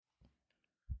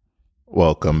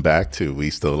Welcome back to We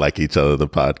Still Like Each Other, the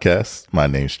podcast. My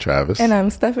name's Travis. And I'm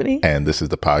Stephanie. And this is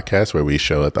the podcast where we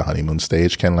show that the honeymoon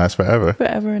stage can last forever.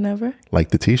 Forever and ever. Like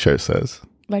the t-shirt says.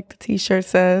 Like the t-shirt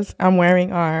says. I'm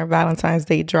wearing our Valentine's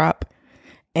Day drop.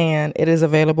 And it is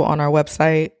available on our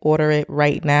website. Order it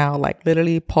right now. Like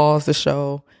literally pause the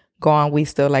show. Go on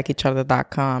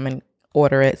WeStillLikeEachOther.com and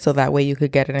order it so that way you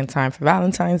could get it in time for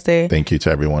Valentine's Day. Thank you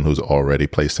to everyone who's already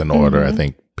placed an order. I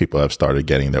think people have started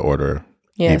getting their order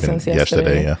since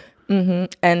yesterday. Yeah.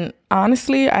 And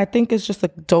honestly, I think it's just a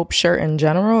dope shirt in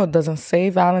general. It doesn't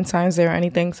say Valentine's Day or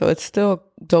anything, so it's still a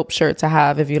dope shirt to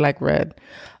have if you like red.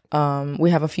 We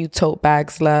have a few tote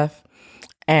bags left,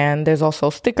 and there's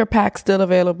also sticker packs still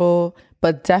available.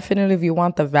 But definitely, if you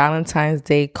want the Valentine's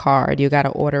Day card, you got to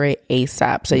order it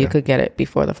ASAP so you could get it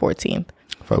before the 14th.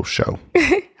 For sure.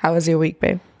 How was your week,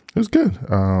 babe? It was good.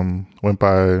 Went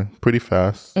by pretty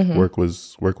fast. Work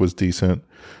was decent.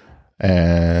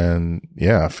 And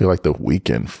yeah, I feel like the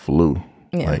weekend flew,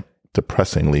 like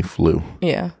depressingly flew.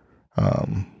 Yeah.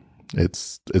 It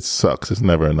sucks. It's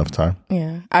never enough time.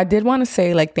 Yeah. I did want to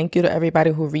say like thank you to everybody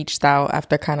who reached out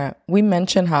after we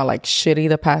mentioned how like shitty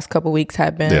the past couple weeks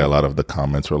had been. Yeah, a lot of the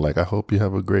comments were like, I hope you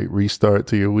have a great restart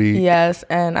to your week. Yes,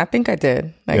 and I think I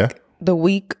did. The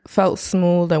week felt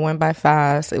smooth and went by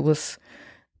fast. It was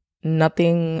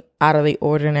nothing out of the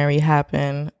ordinary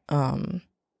happened.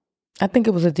 I think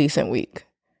it was a decent week.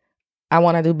 I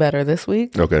want to do better this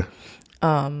week. Okay.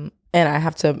 And I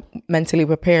have to mentally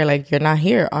prepare like you're not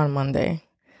here on Monday.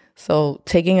 So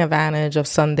taking advantage of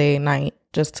Sunday night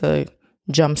just to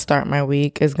jumpstart my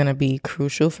week is going to be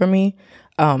crucial for me.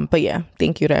 But yeah,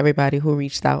 thank you to everybody who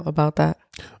reached out about that.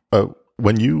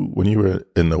 When you were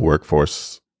in the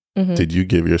workforce, did you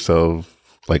give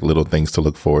yourself like little things to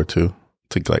look forward to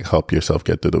like help yourself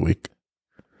get through the week?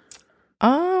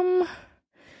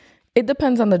 It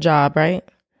depends on the job, right?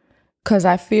 Because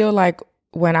I feel like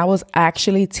when I was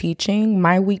actually teaching,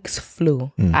 my weeks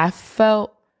flew. I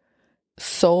felt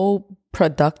so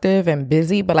productive and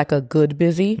busy, but like a good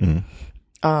busy.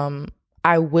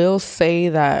 I will say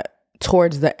that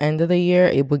towards the end of the year,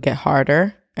 it would get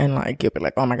harder. And like, you'd be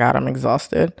like, oh my God, I'm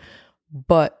exhausted.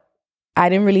 But I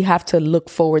didn't really have to look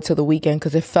forward to the weekend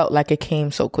because it felt like it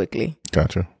came so quickly.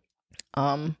 Gotcha.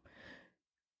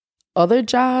 Other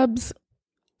jobs,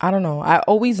 I don't know. I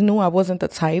always knew I wasn't the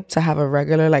type to have a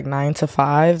regular like 9 to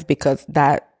 5 because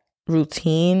that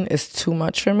routine is too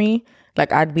much for me.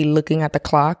 Like I'd be looking at the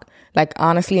clock. Like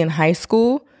honestly, in high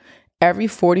school, every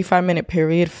 45-minute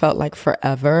period felt like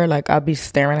forever. Like I'd be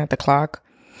staring at the clock.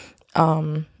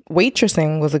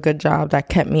 Waitressing was a good job that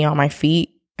kept me on my feet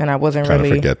and I wasn't Trying really...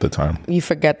 to forget the time. You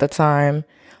forget the time.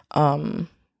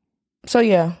 So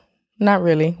yeah, not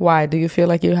really. Why? Do you feel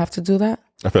like you have to do that?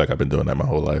 I feel like I've been doing that my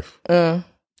whole life.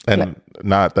 And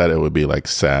not that it would be like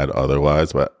sad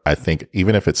otherwise, but I think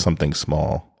even if it's something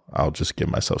small, I'll just give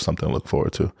myself something to look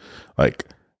forward to. Like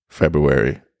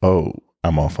February,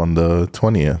 I'm off on the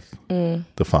 20th.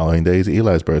 The following day is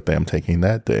Eli's birthday. I'm taking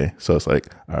that day. So it's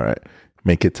like, all right,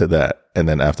 make it to that. And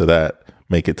then after that,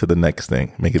 make it to the next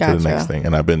thing. Make it to the next thing.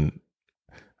 And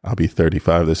I'll be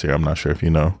 35 this year. I'm not sure if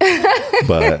you know.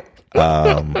 But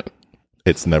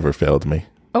it's never failed me.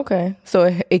 Okay.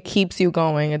 So it keeps you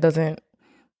going. It doesn't...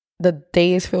 The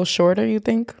days feel shorter, you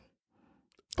think?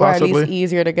 Possibly. Or at least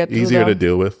easier to get through Easier them? to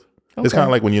deal with. Okay. It's kind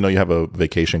of like when you have a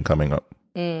vacation coming up.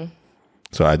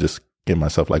 So I just give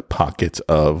myself like pockets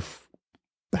of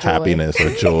happiness or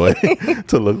joy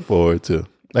to look forward to.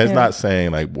 And it's not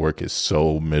saying like work is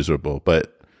so miserable,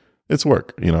 but it's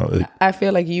work, I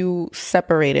feel like you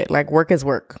separate it. Like work is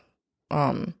work.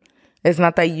 It's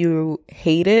not that you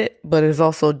hate it, but it's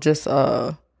also just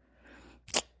a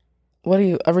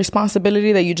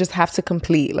responsibility that you just have to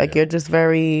complete. Like you're just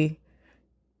very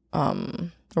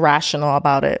rational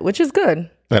about it, which is good.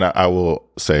 And I will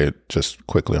say just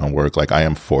quickly on work, like I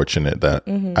am fortunate that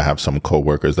I have some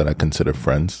coworkers that I consider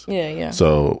friends. Yeah.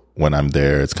 So when I'm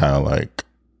there, it's kind of like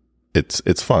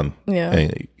it's fun. Yeah.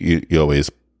 And you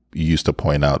used to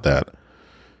point out that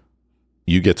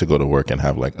you get to go to work and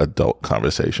have like adult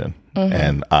conversation.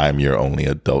 And I'm your only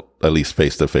adult, at least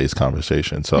face-to-face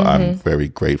conversation. So I'm very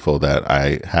grateful that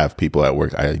I have people at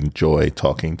work I enjoy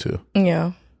talking to.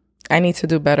 Yeah. I need to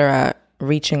do better at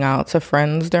reaching out to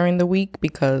friends during the week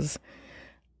because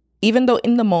even though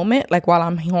in the moment, like while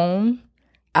I'm home,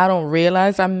 I don't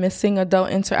realize I'm missing adult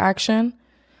interaction.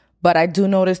 But I do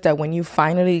notice that when you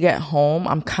finally get home,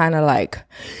 I'm kind of like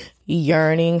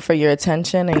yearning for your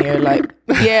attention and you're like,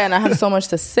 yeah, and I have so much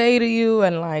to say to you.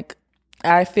 And like,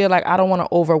 I feel like I don't want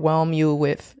to overwhelm you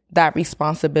with that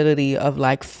responsibility of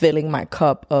like filling my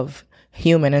cup of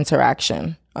human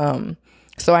interaction.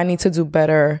 So I need to do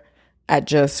better at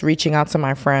just reaching out to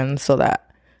my friends so that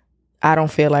I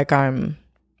don't feel like I'm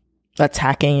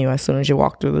attacking you as soon as you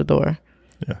walk through the door.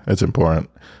 Yeah, it's important.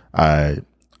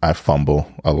 I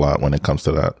fumble a lot when it comes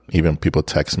to that. Even people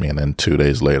text me and then 2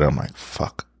 days later, I'm like,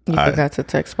 fuck. You forgot to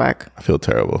text back. I feel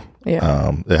terrible.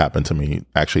 Yeah. It happened to me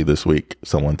actually this week.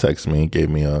 Someone texted me, gave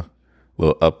me a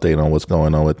little update on what's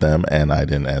going on with them, and I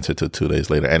didn't answer till 2 days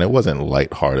later. And it wasn't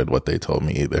lighthearted what they told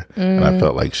me either. And I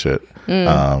felt like shit.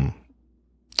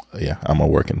 Yeah, I'm a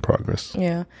work in progress.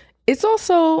 Yeah. It's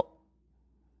also,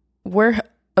 we're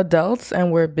adults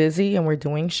and we're busy and we're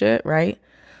doing shit, right?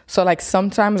 So like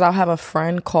sometimes I'll have a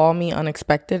friend call me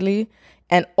unexpectedly,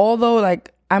 and although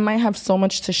like I might have so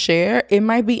much to share, it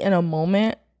might be in a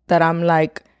moment that I'm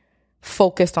like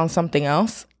focused on something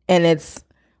else and it's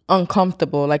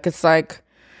uncomfortable. Like it's like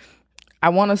I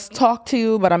want to talk to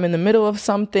you, but I'm in the middle of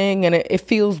something and it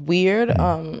feels weird.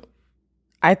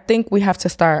 I think we have to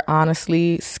start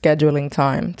honestly scheduling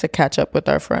time to catch up with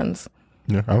our friends.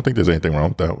 Yeah, I don't think there's anything wrong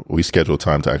with that. We schedule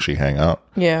time to actually hang out.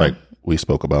 Yeah. Like we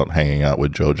spoke about hanging out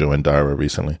with JoJo and Dara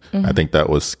recently. I think that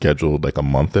was scheduled like a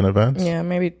month in advance. Yeah,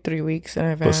 maybe 3 weeks in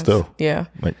advance. But still. Yeah.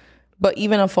 Like, but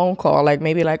even a phone call, like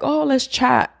maybe like, oh, let's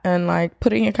chat and like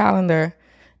put it in your calendar.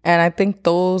 And I think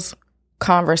those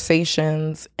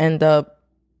conversations end up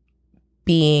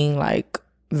being like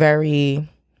very,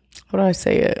 how do I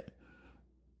say it?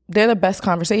 They're the best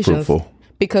conversations. fruitful.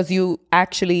 Because you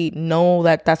actually know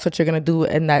that that's what you're going to do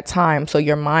in that time. So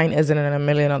your mind isn't in a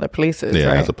million other places. Yeah,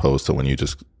 right? as opposed to when you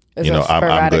just, It's you know, a I'm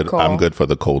sporadic good. call. I'm good for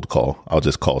the cold call. I'll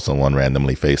just call someone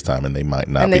randomly FaceTime and they might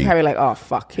not And be. they probably like, oh,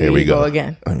 fuck, here we we go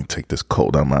again. Let me take this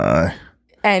cold out my eye.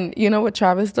 And you know what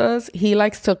Travis does? He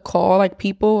likes to call like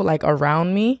people like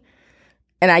around me.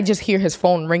 And I just hear his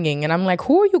phone ringing. And I'm like,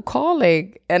 who are you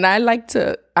calling? And I like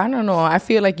to, I don't know. I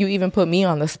feel like you even put me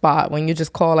on the spot when you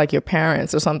just call like your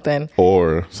parents or something.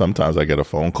 Or sometimes I get a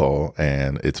phone call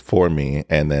and it's for me.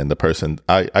 And then the person,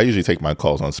 I usually take my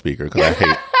calls on speaker because I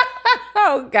hate.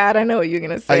 Oh, God, I know what you're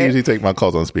going to I say. usually take my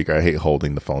calls on speaker. I hate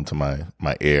holding the phone to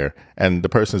my ear. And the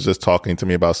person's just talking to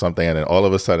me about something. And then all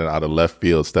of a sudden, out of left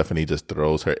field, Stephanie just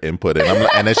throws her input in.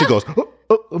 And then she goes,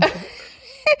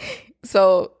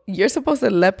 So you're supposed to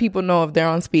let people know if they're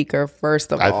on speaker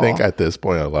first of all. I think at this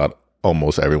point,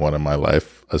 almost everyone in my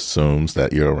life assumes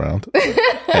that you're around.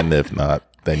 And if not,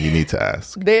 then you need to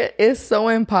ask. It's so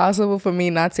impossible for me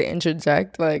not to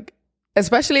interject. Like,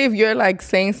 especially if you're like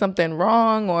saying something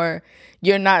wrong or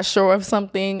you're not sure of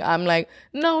something. I'm like,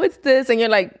 no, it's this. And you're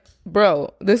like,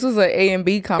 bro, this was an A and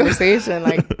B conversation.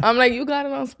 Like, I'm like, you got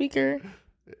it on speaker.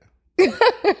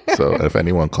 So if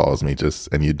anyone calls me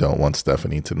and you don't want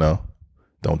Stephanie to know,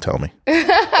 don't tell me.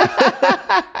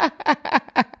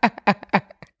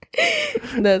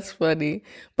 That's funny.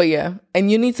 But yeah. And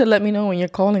you need to let me know when you're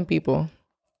calling people.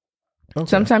 Okay.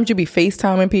 Sometimes you be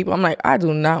FaceTiming people. I'm like, I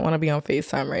do not want to be on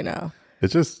FaceTime right now.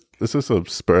 It's just a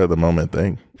spur of the moment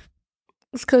thing.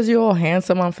 It's because you're all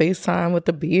handsome on FaceTime with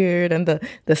the beard and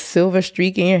the silver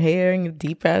streak in your hair and your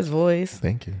deep ass voice.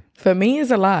 Thank you. For me,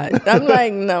 it's a lot. I'm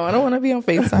like, no, I don't want to be on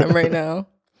FaceTime right now.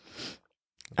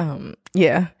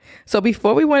 Yeah. So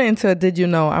before we went into Did You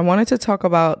Know, I wanted to talk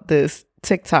about this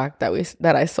TikTok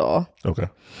that I saw. Okay.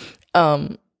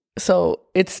 So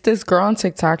it's this girl on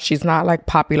TikTok. She's not like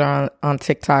popular on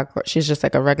TikTok. But she's just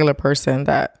like a regular person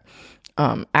that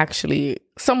actually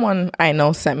someone I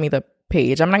know sent me the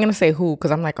page. I'm not going to say who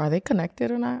because I'm like, are they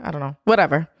connected or not? I don't know.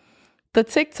 Whatever. The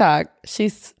TikTok,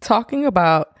 she's talking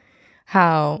about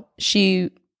how she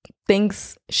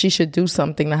thinks she should do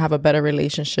something to have a better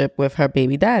relationship with her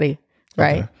baby daddy,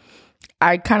 right? Okay.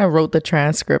 I kind of wrote the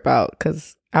transcript out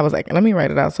because I was like, let me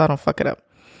write it out so I don't fuck it up.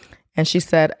 And she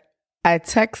said, I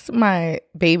text my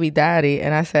baby daddy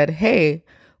and I said, hey,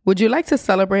 would you like to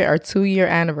celebrate our 2-year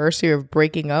anniversary of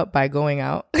breaking up by going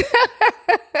out?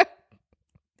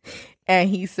 And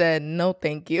he said, no,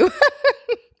 thank you.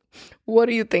 What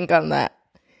do you think on that?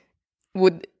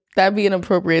 Would that be an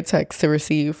appropriate text to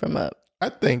receive from a... I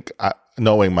think,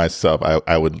 knowing myself,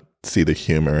 I would see the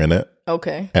humor in it.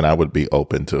 Okay. And I would be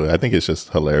open to it. I think it's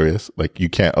just hilarious. Like, you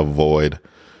can't avoid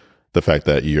the fact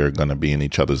that you're going to be in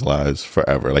each other's lives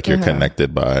forever. Like, you're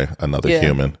connected by another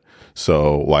human.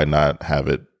 So why not have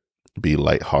it be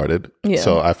lighthearted? Yeah.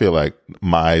 So I feel like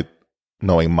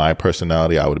knowing my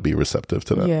personality, I would be receptive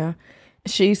to that. Yeah.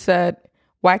 She said,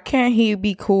 why can't he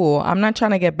be cool? I'm not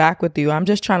trying to get back with you. I'm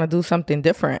just trying to do something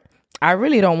different. I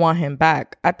really don't want him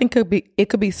back. I think it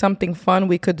could be something fun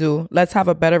we could do. Let's have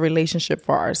a better relationship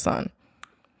for our son.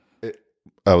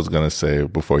 I was going to say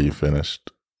before you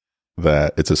finished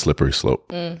that it's a slippery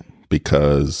slope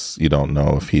because you don't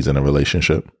know if he's in a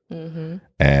relationship. Mm-hmm.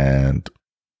 And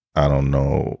I don't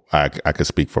know. I could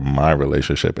speak from my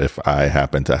relationship. If I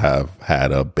happen to have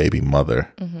had a baby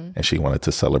mother and she wanted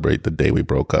to celebrate the day we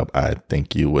broke up, I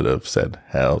think you would have said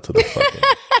hell to the fucking.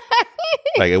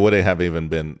 Like, it wouldn't have even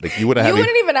been like you wouldn't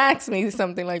even ask me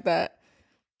something like that.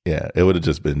 Yeah, it would have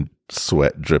just been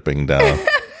sweat dripping down.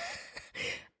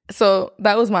 So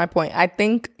that was my point. I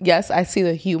think, yes, I see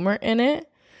the humor in it.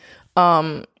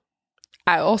 I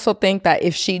also think that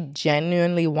if she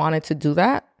genuinely wanted to do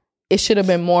that, it should have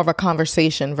been more of a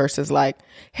conversation versus like,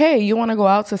 hey, you want to go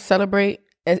out to celebrate?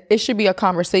 It should be a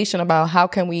conversation about how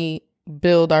can we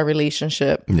build our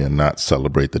relationship. Yeah, not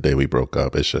celebrate the day we broke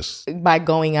up. It's just by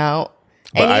going out.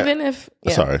 But and even if...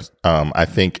 Yeah. Sorry. I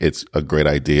think it's a great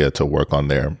idea to work on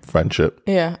their friendship.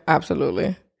 Yeah,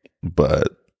 absolutely. But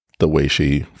the way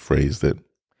she phrased it.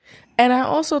 And I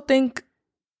also think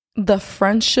the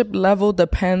friendship level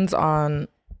depends on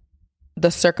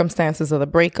the circumstances of the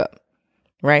breakup,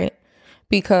 right?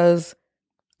 Because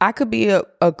I could be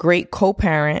a great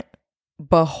co-parent,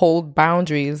 but hold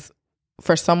boundaries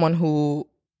for someone who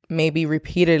maybe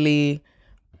repeatedly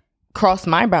crossed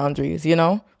my boundaries, you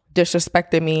know?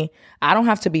 Disrespected me. I don't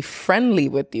have to be friendly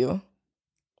with you,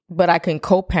 but I can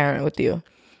co-parent with you.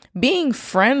 Being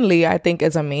friendly, I think,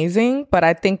 is amazing, but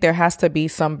I think there has to be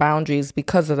some boundaries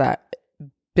because of that.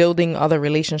 Building other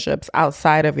relationships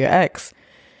outside of your ex.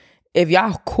 If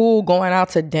y'all cool going out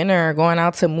to dinner, going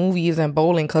out to movies and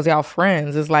bowling because y'all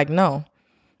friends, it's like, no.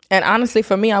 And honestly,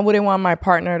 for me, I wouldn't want my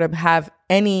partner to have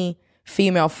any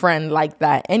female friend like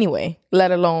that anyway,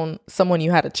 let alone someone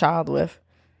you had a child with.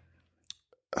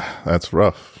 That's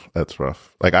rough.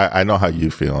 Like, I know how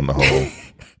you feel on the whole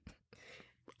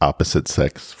opposite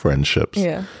sex friendships.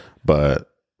 Yeah. But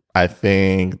I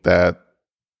think that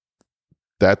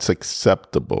that's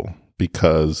acceptable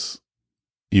because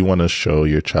you want to show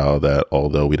your child that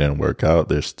although we didn't work out,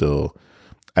 there's still,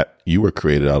 you were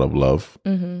created out of love.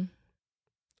 Mm-hmm.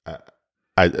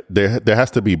 There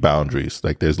has to be boundaries.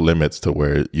 Like, there's limits to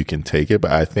where you can take it,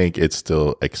 but I think it's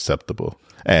still acceptable.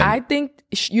 And I think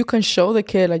you can show the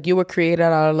kid, like, you were created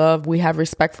out of love. We have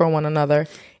respect for one another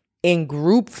in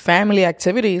group family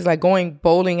activities, like going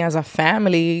bowling as a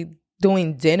family,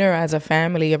 doing dinner as a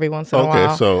family every once in a while.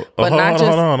 Okay, so but not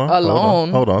just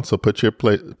alone. Hold on. So put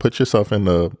yourself in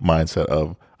the mindset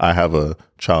of, I have a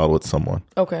child with someone.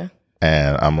 Okay.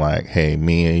 And I'm like, hey,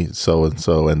 me, so and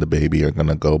so, and the baby are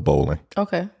gonna go bowling.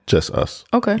 Okay. Just us.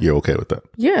 Okay. You're okay with that?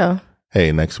 Yeah.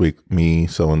 Hey, next week, me,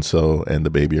 so and so, and the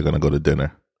baby are gonna go to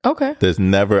dinner. Okay. There's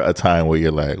never a time where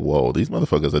you're like, whoa, these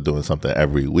motherfuckers are doing something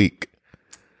every week.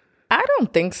 I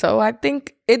don't think so. I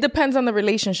think it depends on the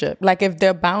relationship. Like, if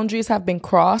their boundaries have been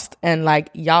crossed and like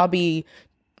y'all be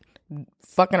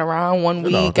fucking around one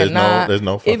week and not. There's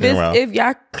no fucking around. If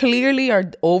y'all clearly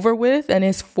are over with and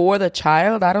it's for the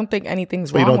child, I don't think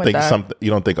anything's wrong with that. You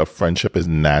don't think a friendship is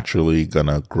naturally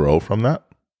gonna grow from that?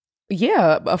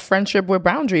 Yeah, a friendship with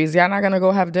boundaries. Y'all not gonna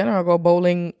go have dinner or go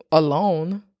bowling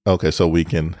alone. Okay, so we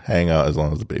can hang out as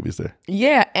long as the baby's there.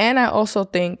 Yeah, and I also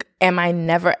think, am I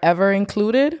never ever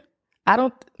included? I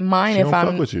don't mind if I'm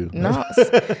fuck with you. No,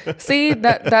 see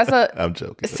that's a I'm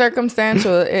joking.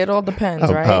 Circumstantial. It all depends,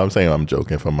 right? I'm saying I'm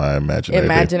joking for my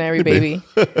imaginary baby.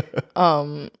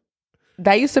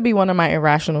 That used to be one of my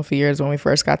irrational fears when we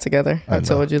first got together. I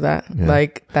told you that,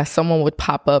 like that someone would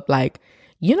pop up, like,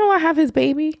 you know, I have his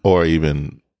baby, or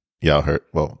even y'all heard.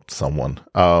 Well, someone.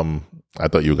 I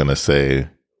thought you were gonna say,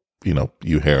 you know,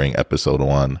 you hearing episode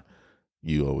 1.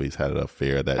 You always had a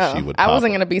fear that she would pop I wasn't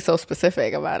up. going to be so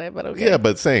specific about it, but okay. Yeah,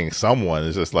 but saying someone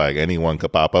is just like anyone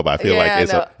could pop up. I feel like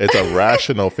it's a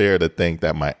rational fear to think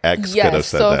that my ex could have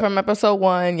said that. So from episode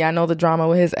 1, y'all know the drama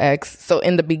with his ex. So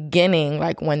in the beginning,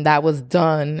 like when that was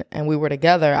done and we were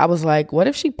together, I was like, what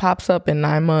if she pops up in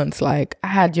 9 months? Like, I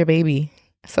had your baby.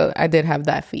 So I did have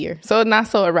that fear. So not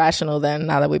so irrational then,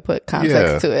 now that we put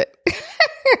context to it.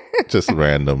 Just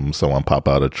random, someone pop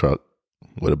out a truck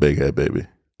with a big head baby.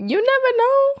 You never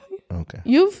know. Okay.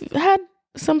 You've had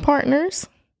some partners,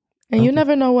 and you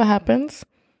never know what happens.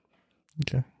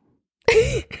 Okay.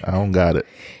 I don't got it.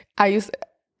 I used,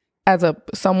 as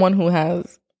someone who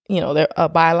has, you know, a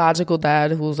biological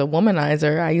dad who's a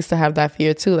womanizer, I used to have that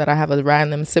fear too, that I have a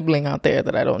random sibling out there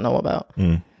that I don't know about.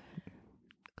 Mm.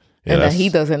 Yeah, and that he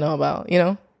doesn't know about, you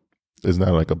know? Isn't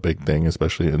that like a big thing,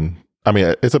 especially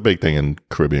it's a big thing in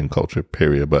Caribbean culture,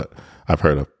 period, but I've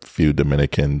heard a few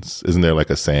Dominicans. Isn't there like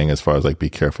a saying as far as like, be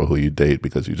careful who you date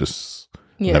because you just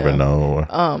never know?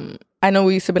 I know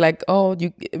we used to be like, oh,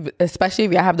 especially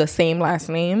if you have the same last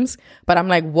names, but I'm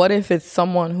like, what if it's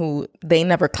someone who they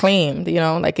never claimed, you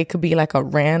know, like it could be like a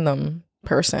random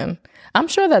person. I'm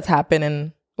sure that's happened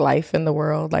in life in the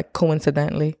world, like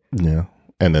coincidentally. Yeah.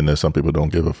 And then there's some people who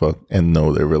don't give a fuck and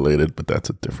know they're related, but that's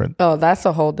a different. Oh, that's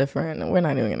a whole different. We're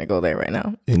not even going to go there right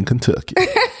now. In Kentucky.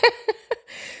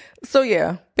 So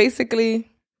yeah, basically,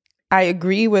 I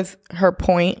agree with her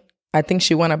point. I think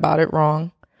she went about it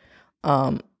wrong.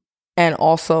 And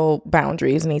also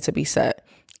boundaries need to be set.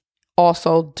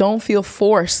 Also, don't feel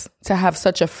forced to have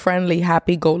such a friendly,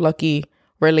 happy-go-lucky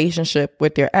relationship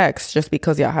with your ex just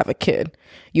because y'all have a kid.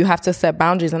 You have to set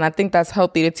boundaries. And I think that's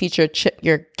healthy to teach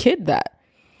your kid that.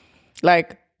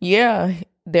 Like, yeah,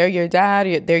 they're your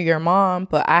dad, they're your mom,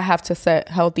 but I have to set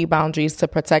healthy boundaries to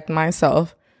protect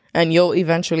myself. And you'll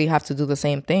eventually have to do the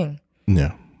same thing.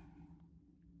 Yeah.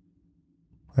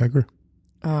 I agree.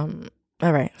 All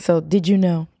right. So did you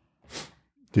know?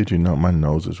 Did you know? My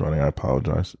nose is running. I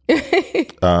apologize.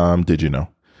 Did you know?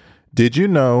 Did you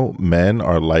know men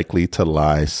are likely to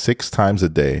lie 6 times a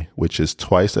day, which is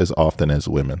twice as often as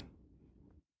women?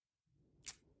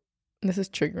 This is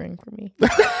triggering for me.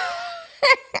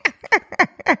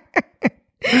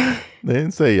 They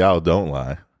didn't say y'all don't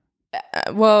lie.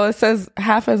 Well, it says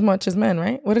half as much as men,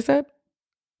 right? What it said?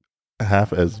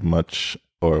 Half as much,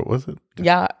 or was it?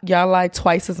 Y'all lie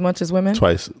twice as much as women?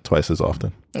 Twice as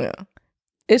often. Yeah.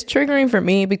 It's triggering for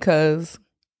me because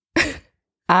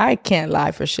I can't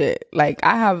lie for shit. Like,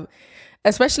 I have,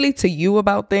 especially to you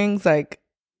about things, like,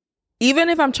 even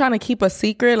if I'm trying to keep a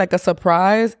secret, like a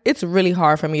surprise, it's really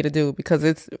hard for me to do because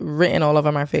it's written all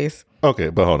over my face. Okay,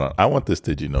 but hold on. I want this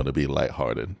Did You Know to be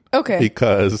lighthearted. Okay.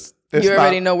 Because you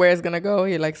already know where it's going to go?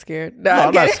 You're like scared? No,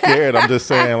 I'm not scared. I'm just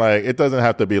saying, like, it doesn't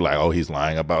have to be like, oh, he's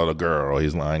lying about a girl or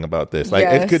he's lying about this. Like,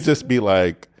 It could just be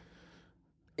like...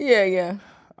 Yeah.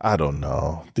 I don't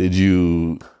know. Did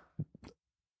you...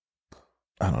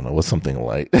 I don't know. What's something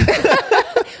light?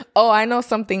 Oh, I know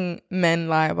something men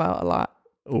lie about a lot.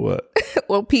 What?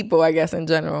 Well, people, I guess, in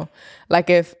general. Like,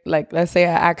 if, like, let's say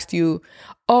I asked you,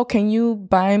 oh, can you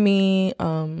buy me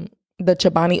the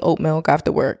Chobani oat milk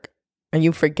after work? And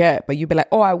you forget, but you'd be like,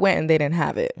 oh, I went and they didn't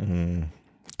have it.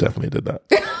 Definitely did that.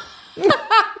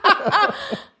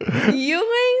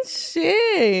 You ain't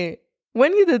shit.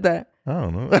 When you did that? I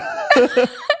don't know.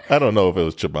 I don't know if it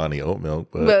was Chobani oat milk,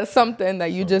 but something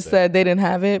that you just said they didn't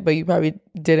have it, but you probably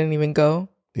didn't even go.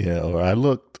 Yeah, or I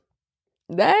looked.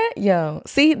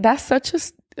 See, that's such a,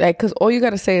 like, because all you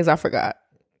got to say is I forgot.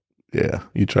 Yeah,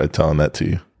 you tried telling that to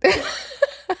you.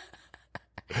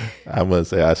 I'm going to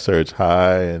say I searched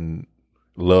high and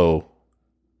low.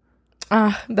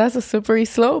 That's a slippery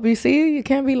slope. You see, you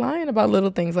can't be lying about little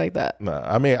things like that. No,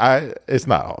 I mean, it's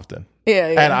not often. Yeah.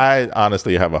 And I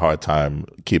honestly have a hard time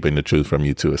keeping the truth from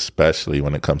you too, especially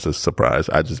when it comes to surprise.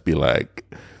 I just be like,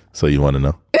 so you want to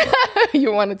know?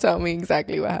 You want to tell me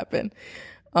exactly what happened.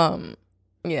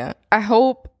 Yeah. I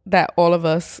hope that all of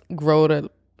us grow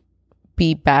to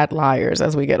be bad liars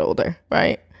as we get older,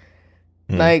 right?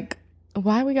 Like,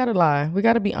 why we gotta lie? We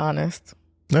gotta be honest.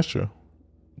 That's true.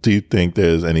 Do you think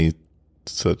there's any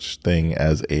such thing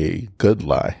as a good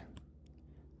lie?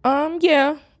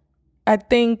 Yeah. I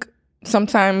think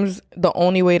sometimes the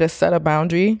only way to set a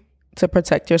boundary to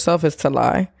protect yourself is to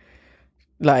lie.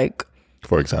 Like,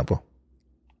 for example?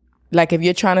 Like, if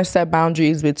you're trying to set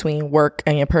boundaries between work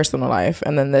and your personal life,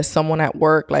 and then there's someone at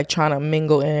work, like, trying to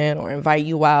mingle in or invite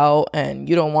you out, and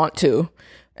you don't want to,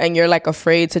 and you're, like,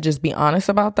 afraid to just be honest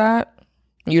about that,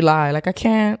 you lie. Like, I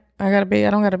don't got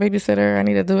a babysitter. I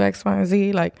need to do X, Y, and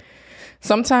Z. Like,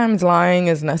 sometimes lying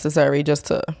is necessary just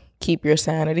to keep your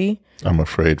sanity. I'm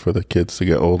afraid for the kids to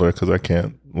get older because I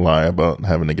can't lie about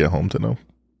having to get home to them.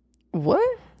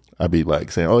 What? I'd be,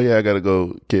 like, saying, oh, yeah, I got to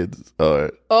go, kids. Oh.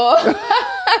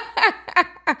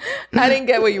 I didn't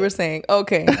get what you were saying.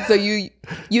 Okay, so you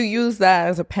use that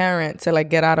as a parent to, like,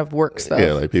 get out of work stuff.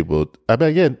 Yeah, like, people. I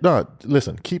bet. Yeah, no.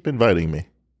 Listen, keep inviting me.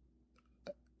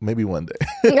 Maybe one day.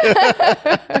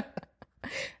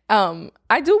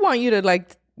 I do want you to,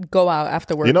 like, go out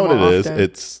after work. You know what it often.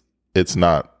 is? It's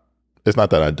not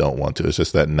that I don't want to. It's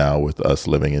just that now with us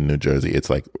living in New Jersey, it's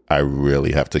like I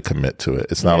really have to commit to it.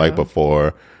 It's not like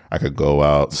before. I could go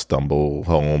out, stumble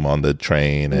home on the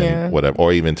train and whatever,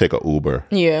 or even take a Uber.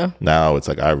 Yeah. Now it's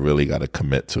like I really got to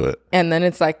commit to it. And then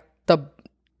it's like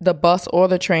the bus or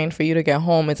the train for you to get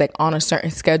home is like on a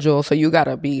certain schedule, so you got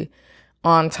to be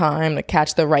on time to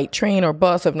catch the right train or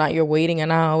bus. If not, you're waiting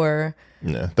an hour.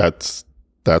 Yeah, that's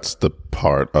the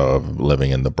part of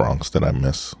living in the Bronx that I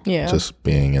miss. Yeah, just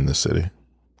being in the city.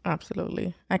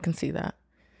 Absolutely, I can see that.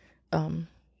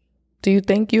 Do you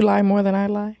think you lie more than I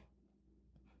lie?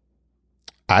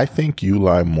 I think you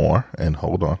lie more, and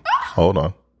hold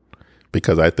on,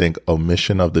 because I think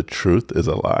omission of the truth is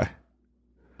a lie.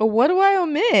 What do I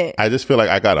omit? I just feel like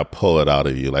I gotta pull it out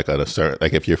of you, like at a certain,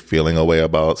 like if you're feeling a way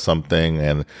about something,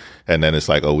 and then it's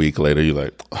like a week later, you're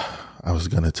like, oh, I was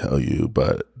gonna tell you,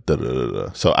 but da da da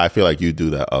da. So I feel like you do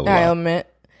that a lot. I omit.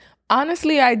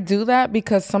 Honestly, I do that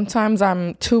because sometimes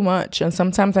I'm too much, and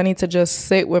sometimes I need to just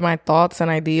sit with my thoughts and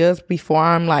ideas before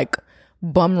I'm like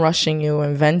bum rushing you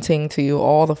and venting to you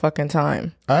all the fucking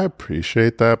time. I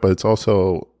appreciate that, but it's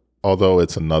also, although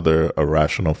it's another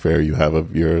irrational fear you have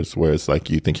of yours, where it's like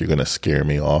you think you're gonna scare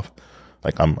me off.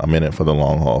 Like I'm in it for the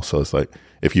long haul, so it's like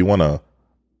if you want to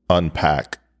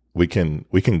unpack, we can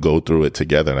go through it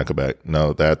together, and I could be like,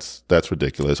 no, that's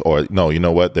ridiculous, or no, you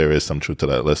know what, there is some truth to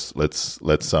that.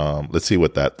 Let's see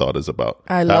what that thought is about.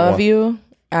 I love you,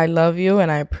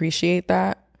 and I appreciate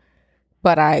that,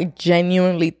 but I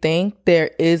genuinely think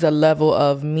there is a level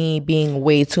of me being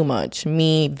way too much,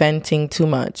 me venting too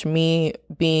much, me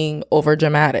being over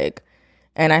dramatic,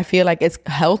 and I feel like it's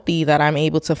healthy that I'm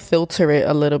able to filter it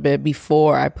a little bit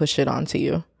before I push it onto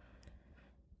you.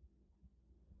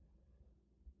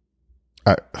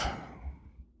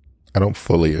 I don't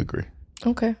fully agree.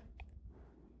 Okay.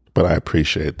 But I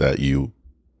appreciate that you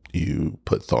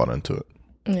put thought into it.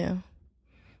 Yeah.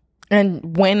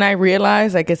 And when I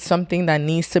realize like it's something that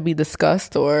needs to be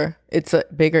discussed or it's a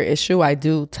bigger issue, I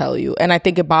do tell you. And I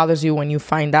think it bothers you when you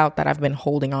find out that I've been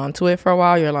holding on to it for a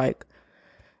while. You're like,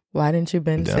 why didn't you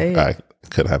say it? I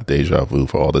could have deja vu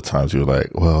for all the times you were like,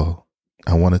 well,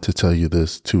 I wanted to tell you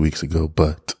this 2 weeks ago,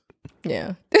 but.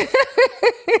 Yeah.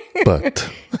 But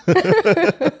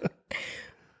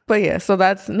yeah, so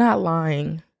that's not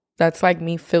lying. That's like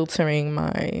me filtering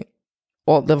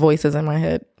all the voices in my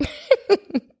head.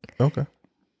 Okay.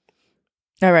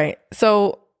 All right.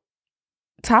 So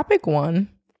topic 1,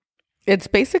 it's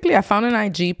basically, I found an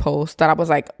IG post that I was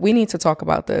like, we need to talk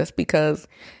about this because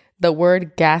the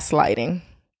word gaslighting.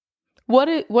 What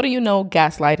do you know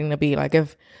gaslighting to be? Like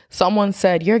if someone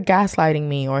said, you're gaslighting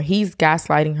me, or he's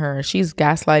gaslighting her, or she's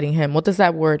gaslighting him, what does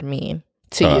that word mean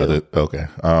to you? Okay.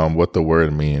 What the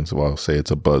word means, well, I'll say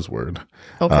it's a buzzword.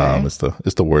 Okay.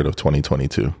 It's the word of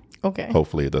 2022. Okay.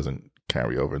 Hopefully it doesn't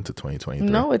carry over into 2023.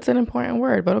 No, it's an important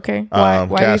word, but okay. Why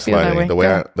do you feel that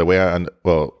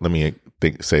way? Let me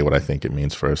say what I think it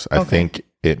means first. I think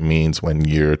it means when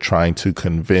you're trying to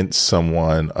convince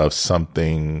someone of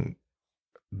something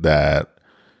that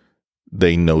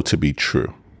they know to be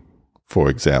true. For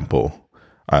example,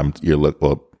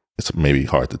 it's maybe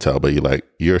hard to tell, but you're like,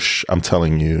 I'm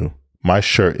telling you, my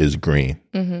shirt is green.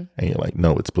 Mm-hmm. And you're like,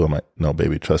 no, it's blue. I'm like, no,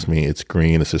 baby, trust me, it's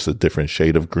green. It's just a different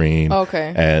shade of green.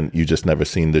 Okay. And you just never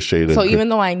seen the shade of green. So even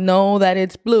though I know that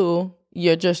it's blue,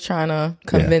 you're just trying to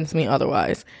convince me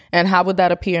otherwise. And how would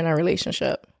that appear in a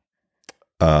relationship?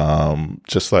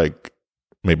 Just like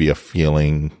maybe a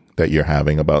feeling that you're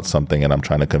having about something, and I'm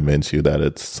trying to convince you that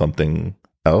it's something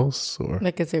else, or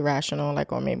like it's irrational,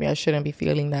 like, or maybe I shouldn't be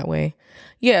feeling that way.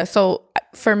 Yeah. So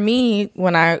for me,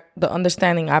 the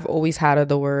understanding I've always had of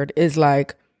the word is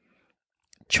like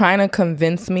trying to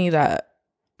convince me that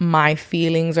my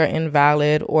feelings are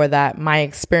invalid or that my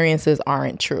experiences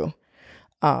aren't true.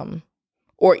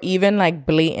 Or even like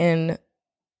blatant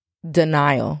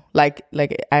denial. Like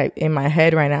I in my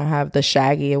head right now I have the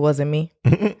Shaggy, it wasn't me.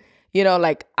 You know,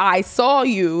 like I saw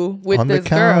you with on this the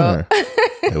girl.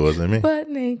 It wasn't me. But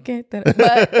naked.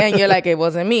 And you're like, it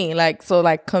wasn't me. Like, so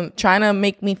like trying to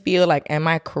make me feel like, am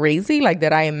I crazy? Like,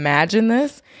 did I imagine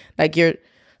this? Like, you're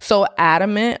so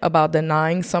adamant about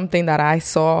denying something that I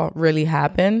saw really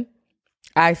happen.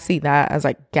 I see that as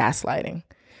like gaslighting.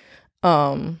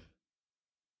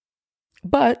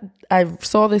 But I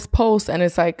saw this post and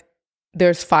it's like,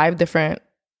 there's 5 different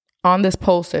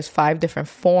forms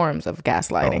of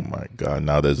gaslighting. Oh my God.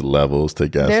 Now there's levels to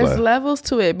gaslighting. There's levels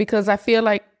to it because I feel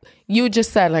like you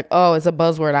just said like, oh, it's a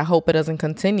buzzword. I hope it doesn't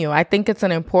continue. I think it's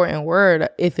an important word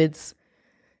if it's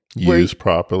used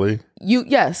properly.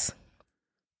 Yes.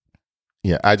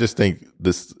 Yeah. I just think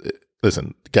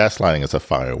listen, gaslighting is a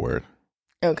fire word.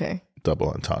 Okay. Double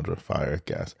entendre, fire,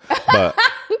 gas. But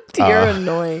you're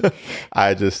annoying.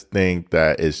 I just think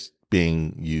that it's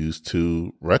being used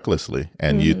too recklessly,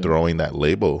 and you throwing that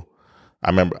label. I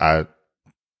remember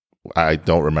I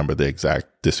don't remember the exact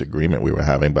disagreement we were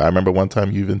having, but I remember one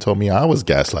time you even told me I was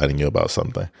gaslighting you about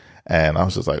something, and I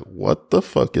was just like, what the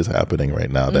fuck is happening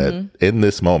right now? That in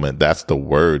this moment, that's the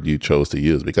word you chose to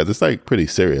use, because it's like pretty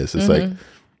serious. It's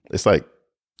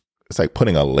like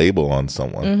putting a label on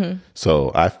someone.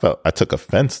 So I took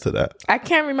offense to that. I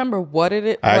can't remember what it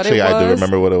is. I do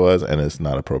remember what it was, and it's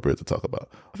not appropriate to talk about.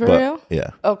 For real? Yeah.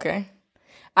 Okay.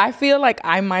 I feel like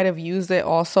I might have used it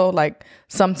also. Like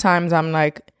sometimes I'm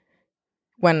like,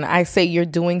 when I say you're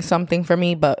doing something for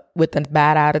me, but with a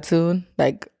bad attitude,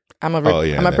 like I'm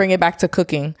gonna bring it back to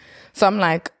cooking. So I'm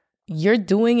like, you're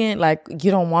doing it like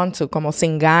you don't want to, como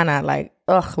sin gana, like,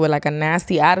 with like a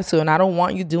nasty attitude. And I don't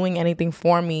want you doing anything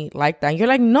for me like that. You're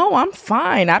like, no, I'm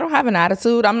fine. I don't have an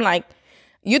attitude. I'm like,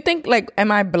 you think like,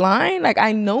 am I blind? Like,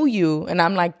 I know you. And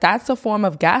I'm like, that's a form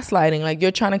of gaslighting. Like,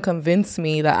 you're trying to convince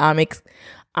me that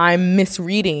I'm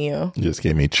misreading you. You just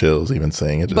gave me chills even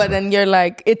saying it. But then you're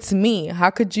like, it's me. How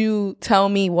could you tell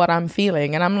me what I'm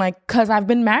feeling? And I'm like, because I've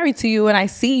been married to you and I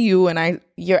see you and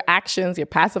your actions, your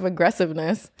passive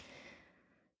aggressiveness.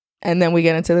 And then we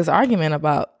get into this argument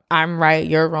about I'm right,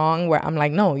 you're wrong, where I'm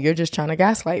like, no, you're just trying to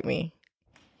gaslight me.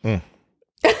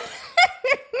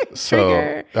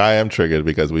 So I am triggered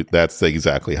because that's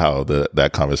exactly how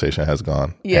that conversation has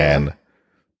gone. Yeah. And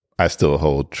I still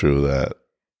hold true that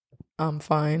I'm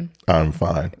fine.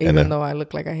 Even though I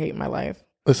look like I hate my life.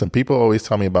 Listen, people always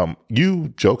tell me about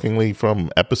you jokingly from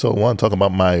episode 1 talking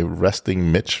about my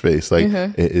resting Mitch face. Like,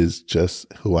 it is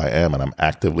just who I am, and I'm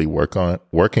actively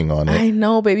working on it. I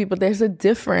know, baby, but there's a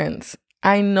difference.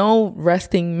 I know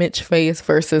resting Mitch face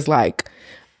versus like,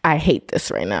 I hate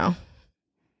this right now.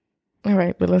 All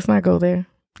right, but let's not go there.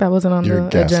 That wasn't on the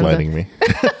agenda. You're gaslighting me.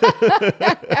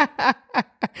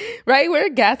 Right? We're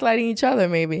gaslighting each other,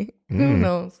 maybe. Who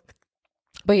knows?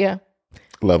 But yeah.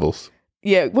 Levels.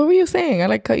 Yeah, what were you saying? I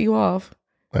like cut you off.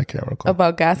 I can't recall.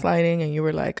 About gaslighting, and you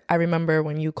were like, I remember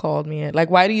when you called me. Like,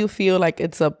 why do you feel like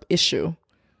it's a issue?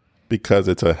 Because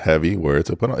it's a heavy word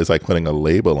to put on. It's like putting a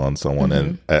label on someone,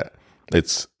 and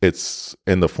it's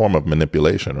in the form of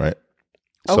manipulation, right?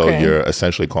 So you're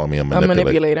essentially calling me a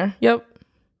manipulator. Yep.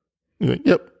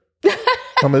 Yep.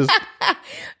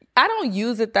 I don't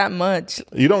use it that much.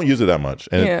 You don't use it that much,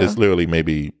 and it's literally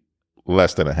maybe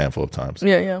less than a handful of times.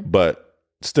 Yeah. But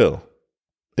still.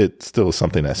 It's still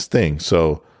something that stings.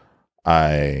 So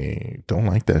I don't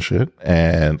like that shit.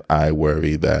 And I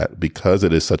worry that because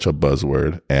it is such a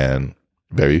buzzword and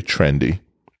very trendy,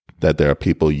 that there are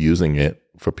people using it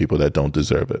for people that don't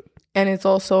deserve it. And it's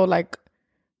also like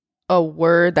a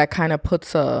word that kind of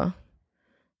puts a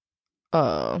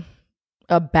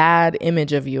bad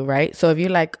image of you, right? So if you're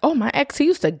like, oh, my ex, he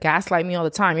used to gaslight me all the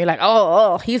time. You're like,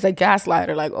 oh, he's a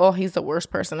gaslighter. Like, oh, he's the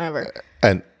worst person ever.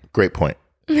 And great point.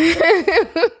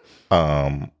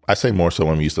 I say more so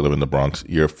when we used to live in the Bronx,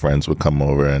 your friends would come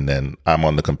over and then I'm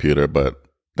on the computer, but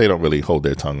they don't really hold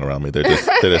their tongue around me. They're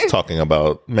just talking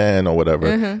about men or whatever.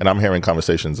 And I'm hearing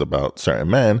conversations about certain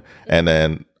men. And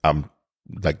then I'm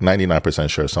like 99%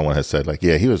 sure someone has said like,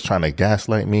 yeah, he was trying to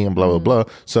gaslight me and blah, blah, blah.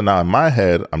 So now in my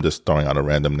head, I'm just throwing out a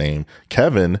random name.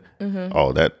 Kevin.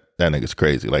 Oh, that nigga's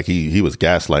crazy. Like he was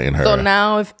gaslighting her. So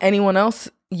now if anyone else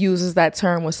uses that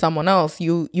term with someone else,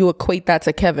 you equate that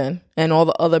to Kevin and all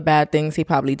the other bad things he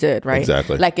probably did, right?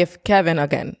 Exactly. Like if Kevin,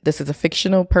 again, this is a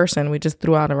fictional person, we just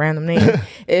threw out a random name.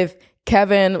 If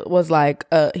Kevin was like,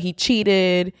 he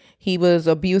cheated, he was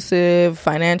abusive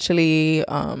financially,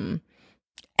 and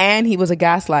he was a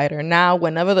gaslighter. Now,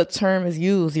 whenever the term is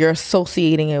used, you're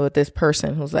associating it with this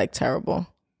person who's like terrible.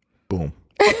 Boom.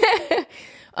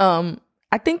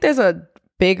 I think there's a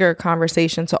bigger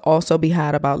conversation to also be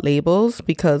had about labels,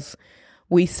 because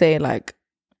we say like,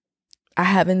 I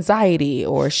have anxiety,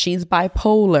 or she's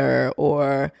bipolar,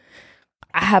 or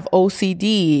I have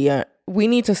OCD. We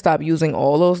need to stop using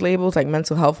all those labels, like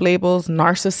mental health labels.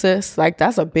 Narcissist, like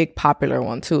that's a big popular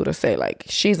one too, to say like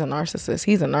she's a narcissist,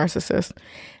 he's a narcissist.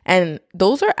 And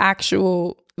those are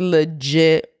actual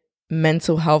legit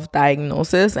mental health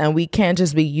diagnosis, and we can't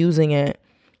just be using it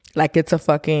like it's a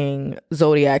fucking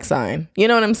zodiac sign. You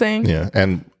know what I'm saying? Yeah.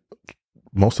 And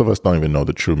most of us don't even know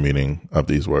the true meaning of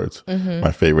these words.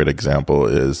 My favorite example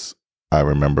is, I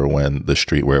remember when the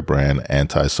streetwear brand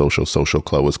Antisocial Social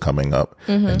Club was coming up,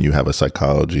 and you have a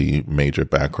psychology major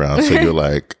background. So you're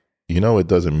like, it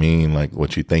doesn't mean like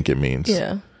what you think it means.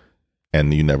 Yeah.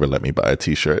 And you never let me buy a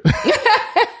t-shirt.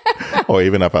 Or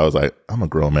even if I was like, I'm a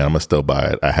grown man, I'm gonna still buy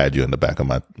it. I had you in the back of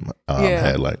my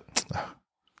head like...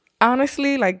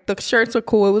 Honestly, like the shirts are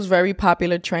cool. It was very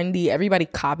popular, trendy. Everybody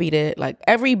copied it. Like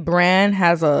every brand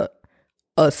has a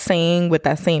saying with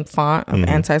that same font of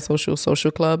Antisocial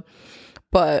Social Club.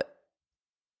 But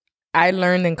I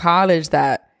learned in college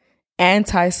that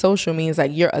antisocial means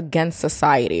like you're against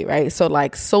society, right? So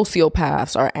like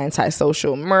sociopaths are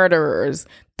antisocial, murderers,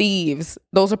 thieves.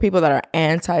 Those are people that are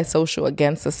antisocial,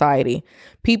 against society.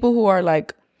 People who are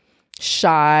like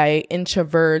shy,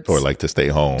 introverts, or like to stay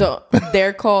home,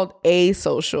 they're called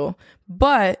asocial.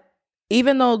 But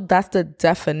even though that's the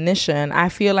definition, I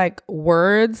feel like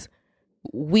words,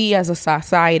 we as a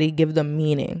society give them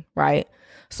meaning, right?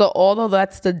 So although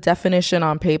that's the definition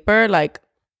on paper, like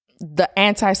the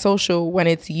antisocial, when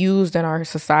it's used in our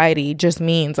society, just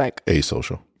means like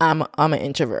asocial. I'm an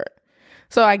introvert.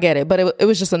 So I get it, but it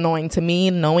was just annoying to me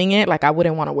knowing it. Like I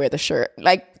wouldn't want to wear the shirt.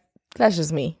 Like that's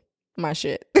just me, my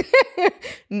shit.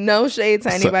 No shade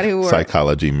to anybody who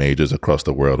psychology majors across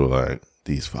the world are like,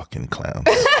 these fucking clowns.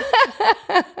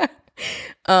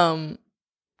 And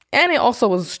it also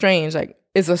was strange. Like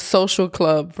it's a social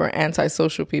club for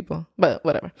antisocial people, but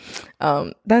whatever.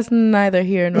 That's neither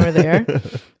here nor there.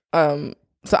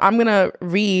 So I'm going to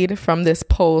read from this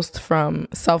post from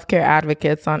Self-Care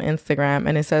Advocates on Instagram,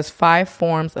 and it says 5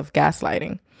 forms of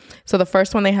gaslighting. So the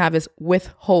first one they have is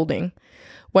withholding.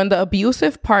 When the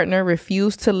abusive partner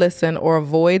refuses to listen or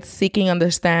avoids seeking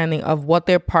understanding of what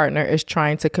their partner is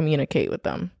trying to communicate with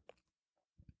them.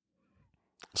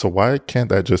 So why can't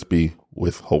that just be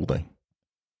withholding?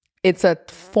 It's a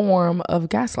form of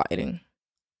gaslighting.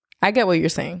 I get what you're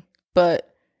saying,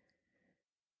 but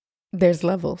there's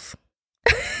levels.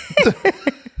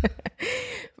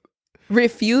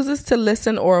 Refuses to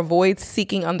listen or avoids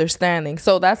seeking understanding.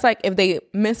 So that's like if they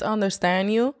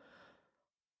misunderstand you,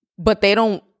 but they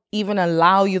don't even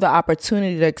allow you the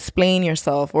opportunity to explain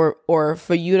yourself or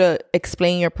for you to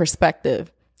explain your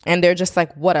perspective. And they're just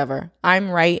like, whatever,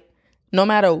 I'm right. No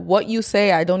matter what you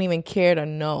say, I don't even care to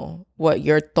know what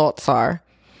your thoughts are.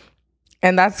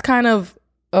 And that's kind of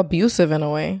abusive in a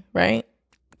way, right?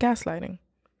 Gaslighting.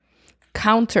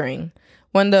 Countering.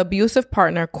 When the abusive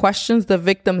partner questions the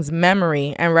victim's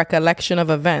memory and recollection of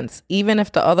events, even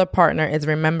if the other partner is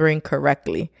remembering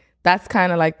correctly. That's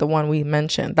kind of like the one we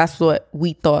mentioned. That's what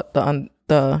we thought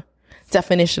the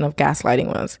definition of gaslighting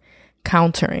was.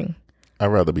 Countering. I'd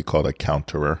rather be called a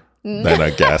counterer than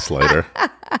a gaslighter.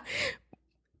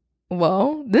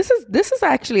 Well, this is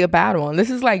actually a bad one. This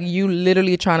is like you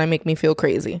literally trying to make me feel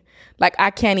crazy. Like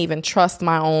I can't even trust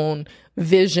my own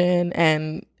vision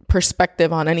and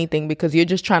perspective on anything because you're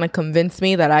just trying to convince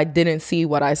me that I didn't see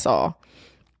what I saw.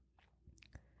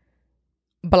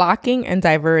 Blocking and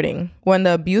diverting. When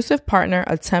the abusive partner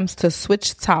attempts to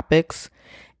switch topics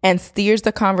and steers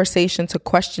the conversation to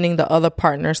questioning the other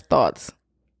partner's thoughts.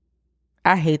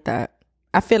 I hate that.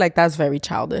 I feel like that's very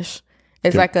childish.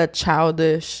 It's like a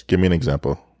childish... Give me an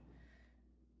example.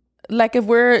 Like if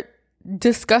we're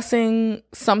discussing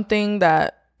something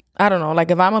that, I don't know, like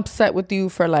if I'm upset with you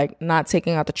for like not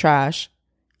taking out the trash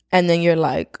and then you're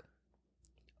like,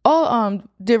 oh,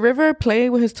 did River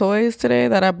play with his toys today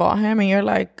that I bought him? And you're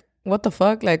like, what the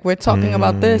fuck? Like we're talking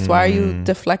about this. Why are you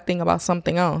deflecting about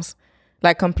something else?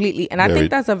 Like completely. And I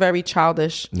think that's a very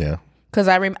childish... Yeah. Because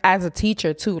as a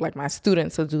teacher too, like my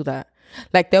students will do that.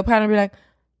 Like they'll probably be like,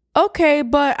 okay,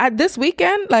 but this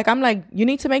weekend, like I'm like, you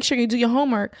need to make sure you do your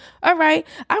homework. All right,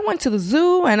 I went to the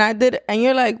zoo and I did, and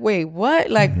you're like, wait, what?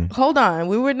 Like, hold on,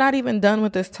 we were not even done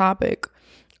with this topic.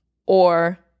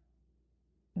 Or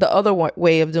the other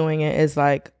way of doing it is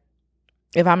like,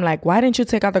 if I'm like, why didn't you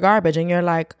take out the garbage? And you're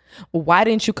like, well, why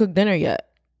didn't you cook dinner yet?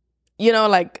 You know,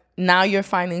 like now you're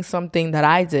finding something that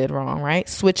I did wrong, right?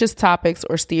 Switches topics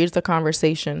or steers the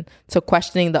conversation to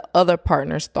questioning the other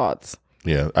partner's thoughts.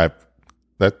 Yeah,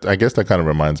 I guess that kind of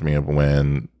reminds me of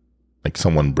when like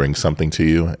someone brings something to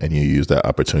you and you use that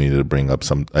opportunity to bring up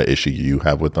an issue you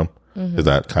have with them. Mm-hmm. Is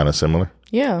that kind of similar?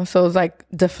 Yeah. So it's like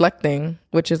deflecting,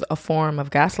 which is a form of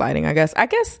gaslighting, I guess. I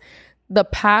guess the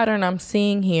pattern I'm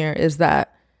seeing here is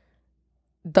that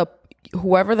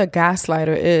whoever the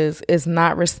gaslighter is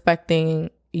not respecting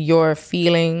your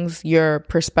feelings, your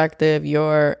perspective,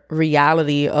 your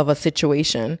reality of a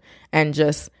situation and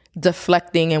just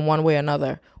deflecting in one way or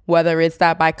another. Whether it's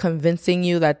that by convincing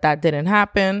you that didn't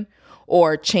happen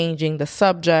or changing the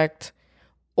subject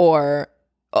or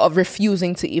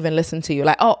refusing to even listen to you.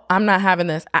 Like, oh, I'm not having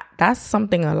this. That's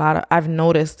something I've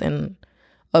noticed in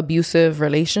abusive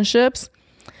relationships.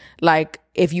 Like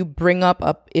if you bring up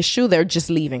a issue, they're just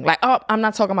leaving. Like, oh, I'm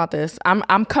not talking about this.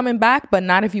 I'm coming back, but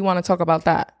not if you want to talk about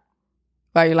that.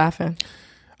 Why are you laughing?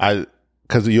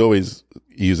 Because you always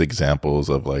use examples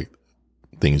of like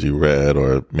things you read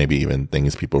or maybe even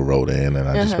things people wrote in, and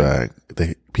I just be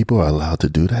like, people are allowed to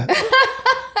do that.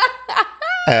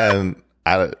 And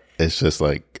it's just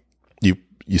like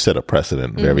you set a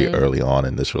precedent very early on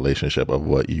in this relationship of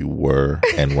what you were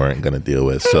and weren't going to deal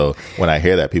with. So when I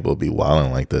hear that people be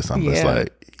wilding like this, I'm just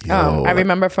like, yo. I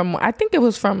remember I think it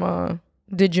was from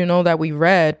Did You Know That We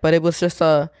Read, but it was just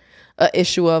a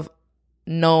issue of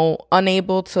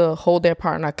unable to hold their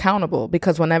partner accountable,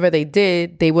 because whenever they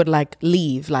did, they would like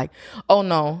leave, like, oh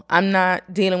no, I'm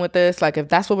not dealing with this. Like if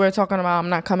that's what we're talking about, I'm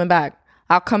not coming back.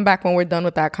 I'll come back when we're done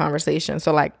with that conversation.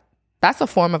 So like that's a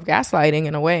form of gaslighting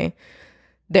in a way.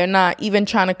 They're not even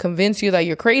trying to convince you that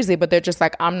you're crazy, but they're just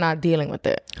like, I'm not dealing with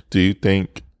it. Do you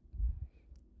think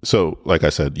So, like I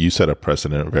said, you set a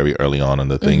precedent very early on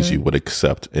the things you would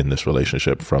accept in this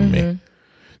relationship from me.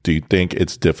 Do you think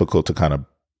it's difficult to kind of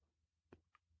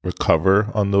recover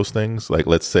on those things? Like,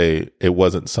 let's say it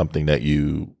wasn't something that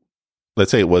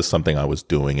let's say it was something I was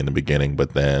doing in the beginning,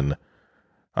 but then,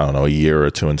 I don't know, a year or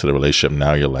two into the relationship,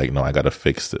 now you're like, no, I got to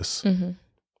fix this.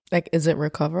 Like, is it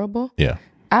recoverable? Yeah.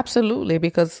 Absolutely.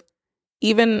 Because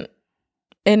even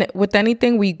with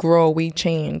anything we grow, we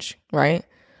change, right?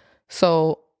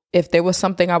 So if there was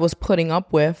something I was putting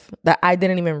up with that I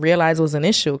didn't even realize was an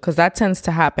issue, because that tends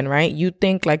to happen, right? You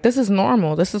think like, this is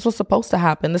normal. This is what's supposed to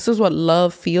happen. This is what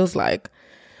love feels like.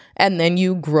 And then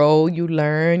you grow, you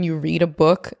learn, you read a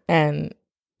book, and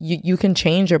you can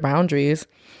change your boundaries.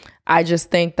 I just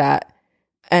think that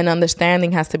an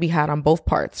understanding has to be had on both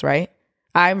parts, right?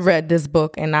 I've read this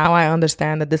book and now I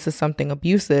understand that this is something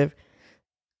abusive.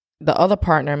 The other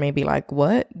partner may be like,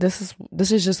 what? This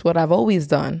is just what I've always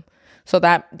done. So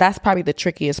that's probably the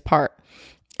trickiest part.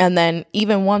 And then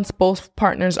even once both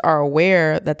partners are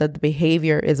aware that the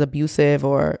behavior is abusive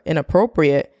or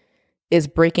inappropriate, is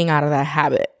breaking out of that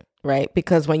habit, right?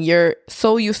 Because when you're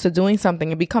so used to doing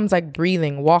something, it becomes like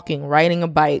breathing, walking, riding a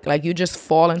bike. Like you just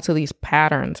fall into these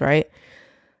patterns, right?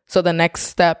 So the next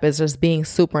step is just being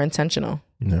super intentional,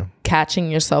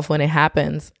 catching yourself when it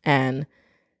happens and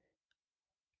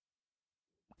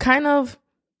kind of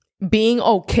being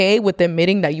okay with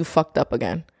admitting that you fucked up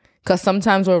again. Because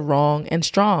sometimes we're wrong and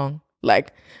strong.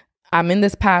 Like, I'm in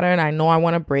this pattern. I know I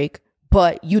want to break,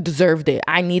 but you deserved it.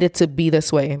 I needed to be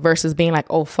this way versus being like,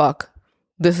 oh, fuck.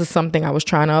 This is something I was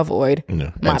trying to avoid.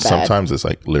 My bad. Sometimes it's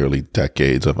like literally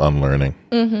decades of unlearning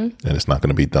and it's not going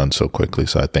to be done so quickly.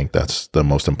 So I think that's the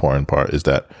most important part, is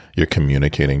that you're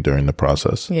communicating during the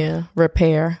process. Yeah.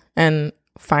 Repair and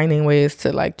finding ways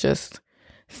to like just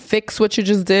fix what you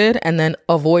just did and then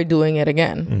avoid doing it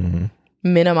again.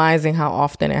 Minimizing how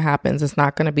often it happens. It's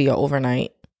not going to be an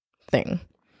overnight thing.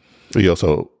 You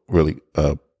also really,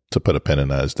 to put a pin in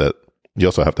that, is that you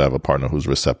also have to have a partner who's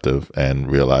receptive and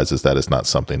realizes that it's not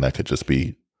something that could just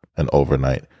be an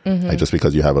overnight. Like just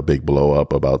because you have a big blow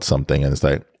up about something and it's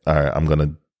like, all right, I'm going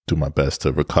to do my best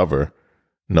to recover.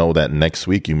 Know that next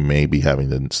week you may be having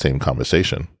the same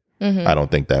conversation. I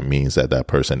don't think that means that that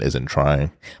person isn't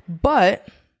trying. But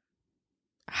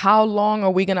how long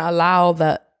are we going to allow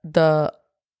the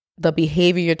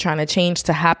behavior you're trying to change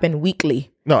to happen weekly?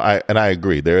 No, I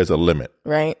agree. There is a limit.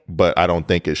 Right. But I don't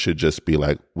think it should just be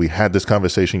like, we had this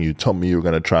conversation, you told me you were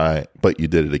going to try, but you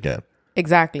did it again.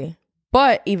 Exactly.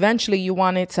 But eventually you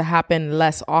want it to happen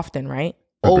less often, right?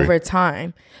 Agreed. Over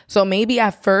time. So maybe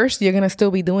at first you're going to still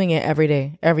be doing it every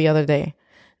day, every other day.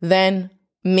 Then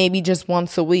maybe just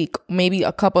once a week, maybe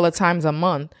a couple of times a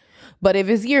month. But if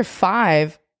it's year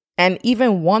 5 and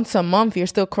even once a month you're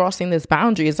still crossing this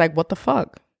boundary, it's like, what the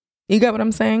fuck? You get what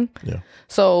I'm saying? Yeah.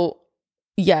 So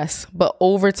yes, but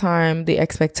over time, the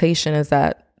expectation is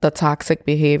that the toxic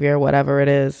behavior, whatever it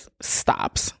is,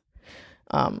 stops.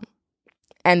 And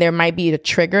there might be a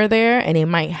trigger there and it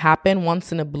might happen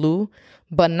once in a blue,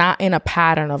 but not in a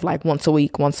pattern of like once a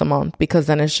week, once a month, because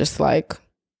then it's just like,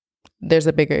 there's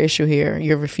a bigger issue here.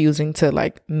 You're refusing to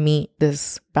like meet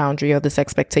this boundary or this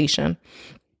expectation.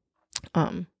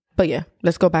 But yeah,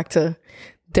 let's go back to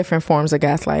different forms of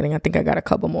gaslighting. I think I got a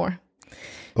couple more.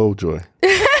 Oh, joy.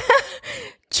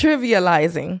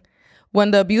 Trivializing.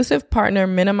 When the abusive partner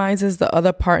minimizes the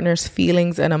other partner's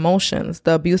feelings and emotions,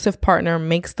 the abusive partner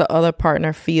makes the other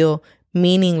partner feel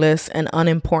meaningless and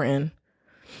unimportant.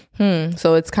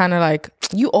 So it's kind of like,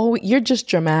 you're just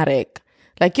dramatic.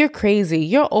 Like, you're crazy.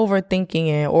 You're overthinking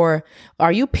it. Or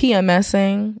are you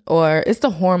PMSing? Or it's the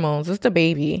hormones. It's the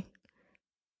baby.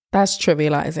 That's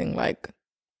trivializing. Like,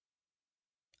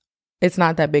 it's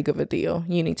not that big of a deal.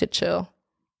 You need to chill.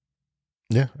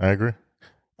 Yeah, I agree.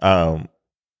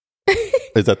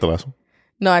 Is that the last one?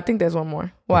 No, I think there's one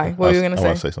more. Why? Okay. What were you going to say? I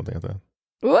want to say something at that.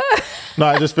 What? No,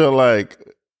 I just feel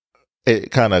like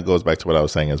it kind of goes back to what I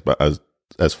was saying as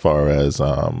far as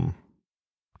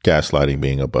gaslighting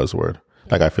being a buzzword.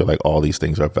 Like, I feel like all these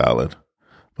things are valid,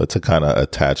 but to kind of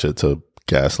attach it to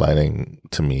gaslighting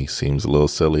to me seems a little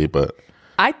silly. But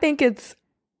I think it's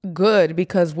good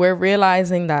because we're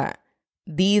realizing that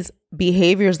these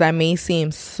behaviors that may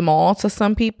seem small to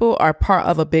some people are part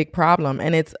of a big problem,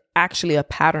 and it's actually a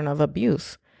pattern of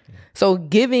abuse. So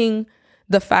giving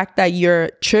the fact that you're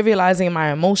trivializing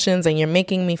my emotions and you're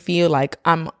making me feel like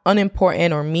I'm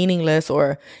unimportant or meaningless,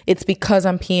 or it's because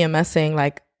I'm PMSing,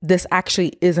 like, this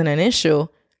actually isn't an issue.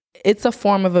 It's a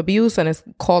form of abuse and it's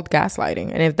called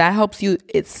gaslighting. And if that helps you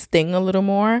it sting a little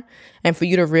more and for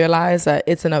you to realize that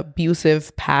it's an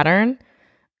abusive pattern,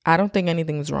 I don't think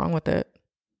anything's wrong with it.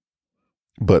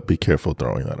 But be careful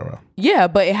throwing that around. Yeah,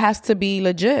 but it has to be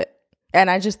legit. And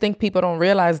I just think people don't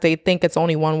realize, they think it's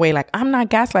only one way. Like, I'm not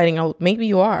gaslighting. Oh, maybe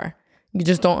you are. You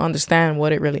just don't understand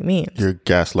what it really means. You're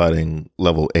gaslighting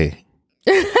level A.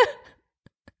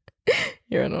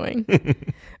 You're annoying.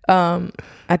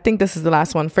 I think this is the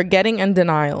last one. Forgetting and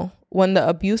denial. When the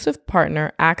abusive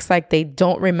partner acts like they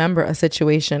don't remember a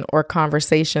situation or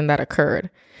conversation that occurred.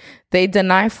 They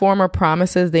deny former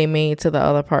promises they made to the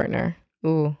other partner.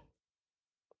 Ooh.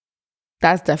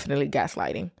 That's definitely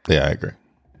gaslighting. Yeah, I agree.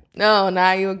 No,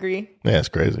 now you agree? Yeah, it's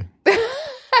crazy.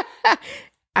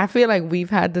 I feel like we've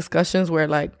had discussions where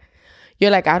like,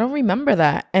 you're like, I don't remember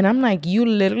that. And I'm like, you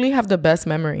literally have the best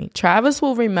memory. Travis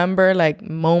will remember like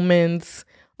moments,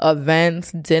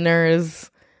 events,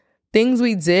 dinners, things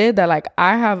we did that like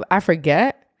I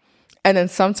forget. And then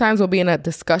sometimes we'll be in a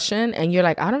discussion and you're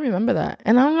like, I don't remember that.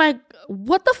 And I'm like,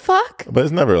 what the fuck? But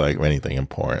it's never like anything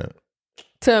important.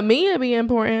 To me, it'd be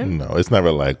important. No, it's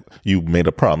never like you made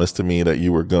a promise to me that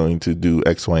you were going to do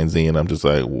X, Y, and Z. And I'm just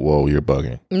like, whoa, you're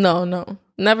bugging. No,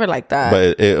 never like that.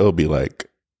 But it'll be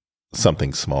like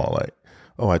something small, like,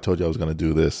 oh, I told you I was going to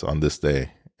do this on this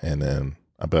day. And then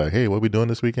I'll be like, hey, what are we doing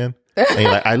this weekend? And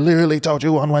you're like, I literally told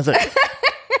you on Wednesday.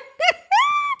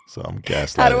 So I'm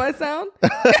gaslighting. How do I sound?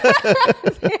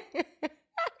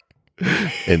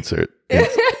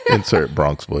 Insert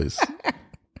Bronx voice.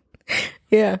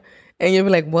 Yeah. And you'll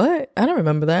be like, what? I don't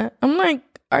remember that. I'm like,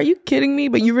 are you kidding me?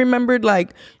 But you remembered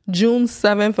like June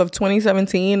 7th of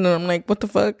 2017. And I'm like, what the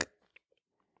fuck?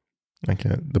 I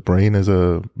can't. The brain is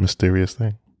a mysterious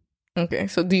thing. Okay.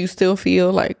 So do you still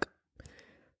feel like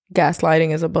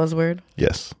gaslighting is a buzzword?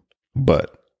 Yes.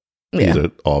 But these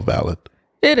are all valid.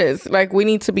 It is. Like, we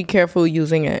need to be careful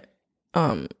using it.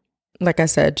 Like I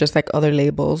said, just like other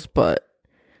labels. But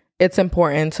it's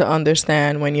important to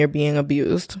understand when you're being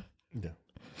abused. Yeah.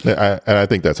 I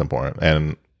think that's important.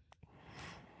 And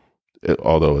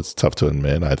although it's tough to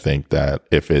admit, I think that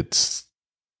if it's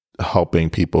helping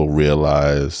people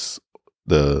realize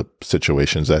the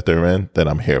situations that they're in, then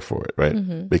I'm here for it, right?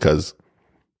 Mm-hmm. Because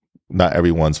not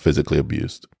everyone's physically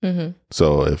abused. Mm-hmm.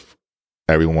 So if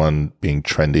everyone being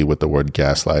trendy with the word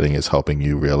gaslighting is helping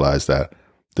you realize that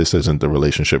this isn't the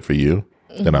relationship for you,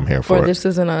 then I'm here for it. Or this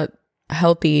isn't a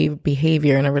healthy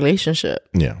behavior in a relationship.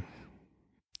 Yeah.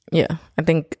 Yeah. I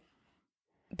think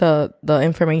the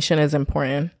information is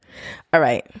important. All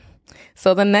right.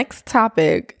 So the next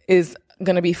topic is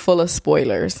going to be full of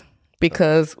spoilers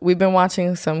because we've been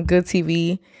watching some good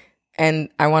TV and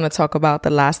I want to talk about The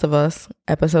Last of Us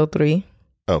episode 3.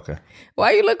 Okay.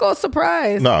 Why you look all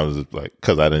surprised? No, I was just like,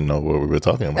 because I didn't know what we were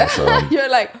talking about. So you're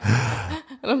like,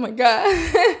 oh my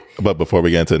God. But before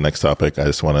we get into the next topic, I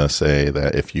just want to say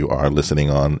that if you are listening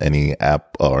on any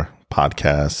app or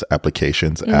podcast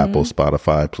applications, mm-hmm. Apple,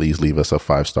 Spotify, please leave us a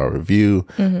 5-star review.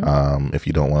 Mm-hmm. If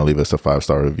you don't want to leave us a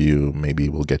 5-star review, maybe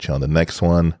we'll get you on the next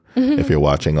one. Mm-hmm. If you're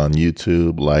watching on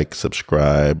YouTube, like,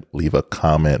 subscribe, leave a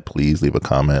comment. Please leave a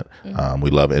comment. Mm-hmm. We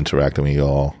love interacting with you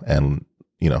all and,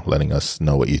 letting us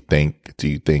know what you think. Do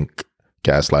you think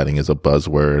gaslighting is a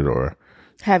buzzword, or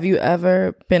have you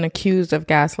ever been accused of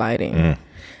gaslighting?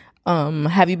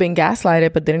 Have you been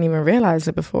gaslighted but didn't even realize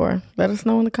it before? Let us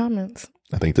know in the comments.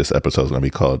 I think this episode is going to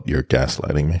be called "You're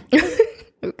Gaslighting Me."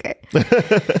 Okay.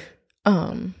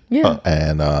 Yeah.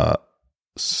 And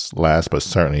last but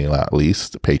certainly not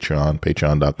least,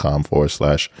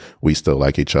 patreon.com/we still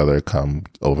like each other. Come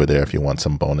over there if you want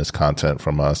some bonus content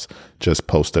from us. Just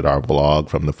posted our vlog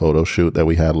from the photo shoot that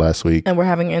we had last week. And we're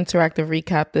having an interactive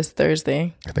recap this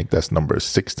Thursday. I think that's number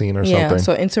 16 or something. Yeah,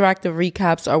 so interactive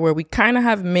recaps are where we kind of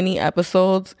have mini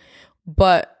episodes,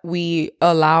 but we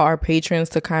allow our patrons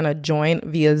to kind of join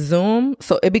via Zoom.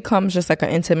 So it becomes just like an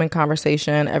intimate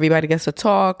conversation. Everybody gets to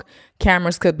talk.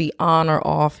 Cameras could be on or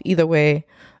off. Either way,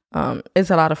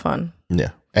 it's a lot of fun. Yeah.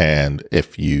 And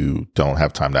if you don't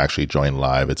have time to actually join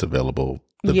live, it's available.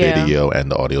 The video and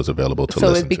the audio is available to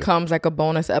listen to. So it becomes like a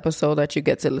bonus episode that you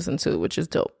get to listen to, which is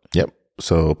dope. Yep.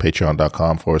 So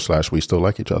patreon.com/we still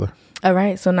like each other. All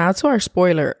right. So now to our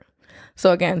spoiler.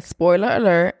 So again, spoiler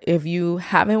alert, if you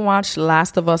haven't watched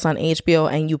Last of Us on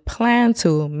HBO and you plan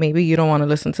to, maybe you don't want to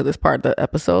listen to this part of the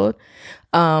episode.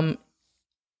 And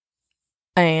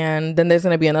then there's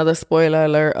going to be another spoiler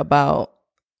alert about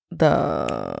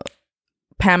the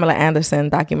Pamela Anderson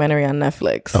documentary on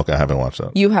Netflix. Okay, I haven't watched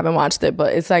that. You haven't watched it,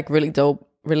 but it's like really dope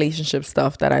relationship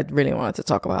stuff that I really wanted to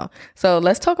talk about. So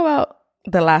let's talk about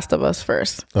The Last of Us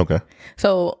first. Okay.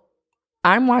 So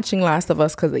I'm watching Last of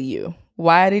Us because of you.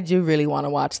 Why did you really want to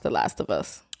watch The Last of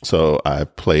Us? So I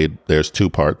there's 2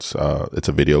 parts. It's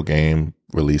a video game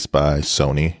released by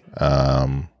Sony.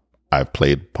 I've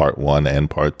played part 1 and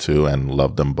part 2 and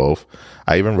loved them both.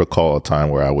 I even recall a time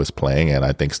where I was playing and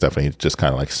I think Stephanie just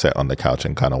kind of like sat on the couch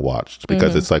and kind of watched,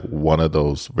 because it's like one of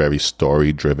those very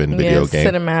story driven video games.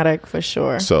 Cinematic for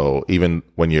sure. So even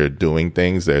when you're doing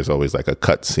things, there's always like a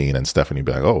cut scene and Stephanie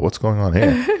be like, oh, what's going on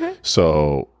here?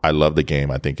 So I love the game.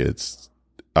 I think it's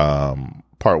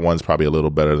part 1's probably a little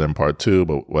better than part 2,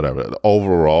 but whatever.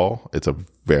 Overall, it's a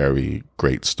very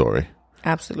great story.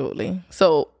 Absolutely.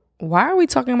 So why are we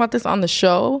talking about this on the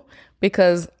show?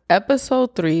 Because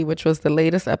episode 3, which was the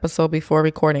latest episode before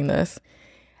recording this,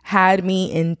 had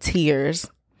me in tears.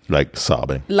 Like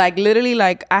sobbing. Like literally,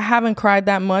 like I haven't cried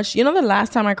that much. You know, the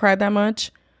last time I cried that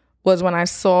much was when I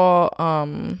saw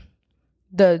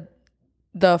the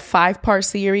 5-part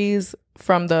series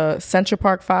from the Central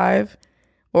Park 5,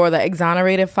 or the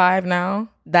Exonerated 5 now.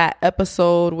 That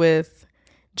episode with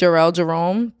Jarrell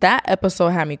Jerome, that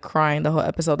episode had me crying the whole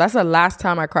episode. That's the last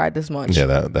time I cried this much. Yeah,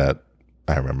 that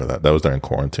I remember that. That was during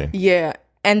quarantine. Yeah.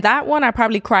 And that one I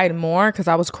probably cried more because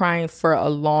I was crying for a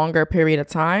longer period of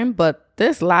time. But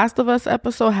this Last of Us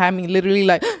episode had me literally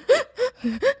like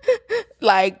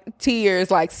like tears,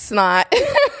 like snot.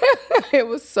 It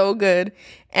was so good.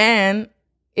 And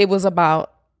it was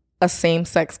about a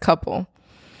same-sex couple.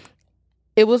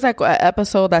 It was like an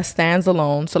episode that stands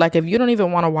alone. So like if you don't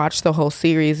even want to watch the whole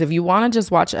series, if you want to just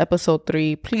watch episode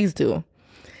 3, please do.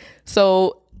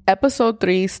 So episode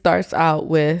 3 starts out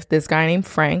with this guy named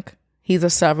Frank. He's a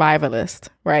survivalist,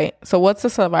 right? So what's a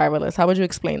survivalist? How would you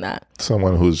explain that?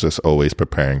 Someone who's just always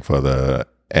preparing for the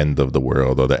end of the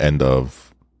world, or the end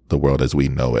of the world as we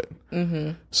know it.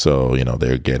 Mm-hmm. So, you know,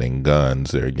 they're getting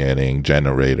guns, they're getting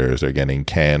generators, they're getting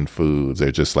canned foods.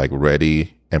 They're just like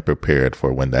ready and prepared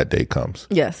for when that day comes.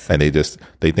 Yes. And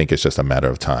they think it's just a matter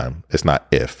of time. It's not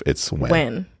if, it's when.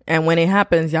 When. And when it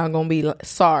happens, y'all gonna be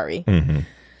sorry. Mm-hmm.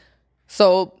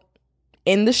 So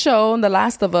in the show, The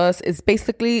Last of Us,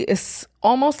 it's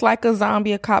almost like a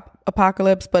zombie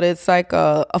apocalypse, but it's like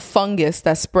a fungus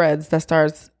that spreads, that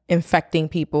starts infecting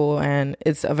people, and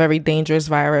it's a very dangerous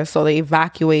virus. So they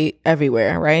evacuate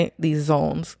everywhere, right? These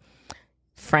zones.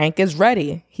 Frank is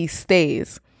ready. He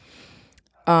stays.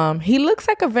 He looks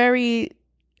like a very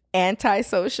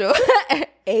antisocial,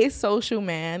 asocial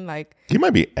man. Like he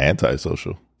might be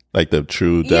antisocial, like the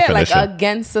true definition. Yeah, like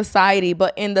against society,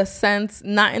 but in the sense,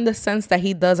 not in the sense that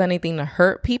he does anything to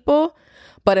hurt people,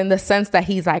 but in the sense that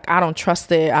he's like, I don't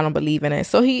trust it, I don't believe in it.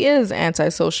 So he is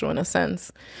antisocial in a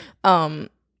sense. And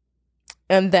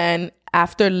then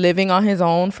after living on his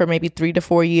own for maybe 3 to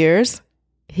 4 years,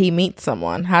 he meets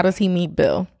someone. How does he meet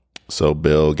Bill? So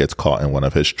Bill gets caught in one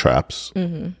of his traps,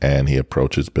 and he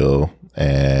approaches Bill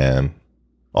and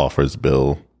offers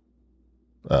Bill,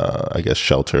 I guess,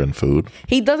 shelter and food.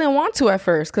 He doesn't want to at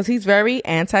first because he's very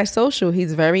antisocial.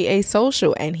 He's very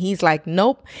asocial. And he's like,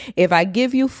 nope, if I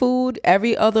give you food,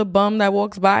 every other bum that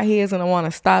walks by here is going to want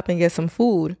to stop and get some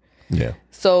food. Yeah.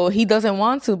 So he doesn't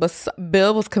want to, but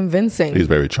Bill was convincing. He's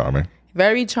very charming.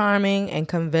 Very charming, and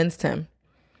convinced him.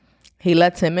 He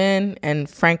lets him in, and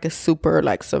Frank is super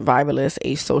like survivalist,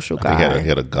 asocial guy. I think he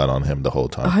had a gun on him the whole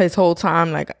time. His whole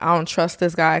time, like, I don't trust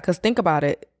this guy. Because think about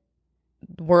it.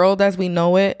 The world as we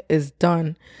know it is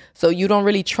done. So you don't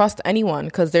really trust anyone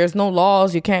because there's no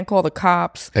laws. You can't call the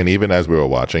cops. And even as we were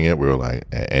watching it, we were like,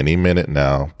 at any minute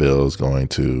now, Bill's going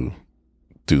to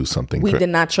do something. We did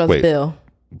not trust Bill.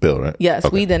 Bill, right? Yes,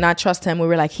 okay. We did not trust him. We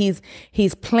were like, he's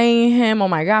playing him. Oh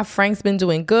my God, Frank's been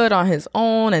doing good on his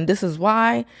own, and this is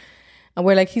why. And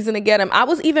we're like, he's gonna get him. I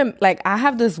was even like, I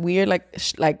have this weird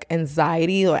like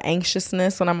anxiety or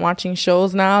anxiousness when I'm watching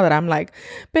shows now, that I'm like,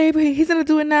 baby, he's gonna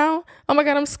do it now. Oh my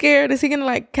God, I'm scared. Is he gonna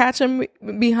like catch him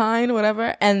behind,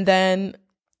 whatever? And then,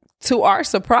 to our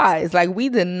surprise, like, we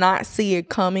did not see it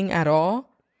coming at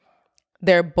all.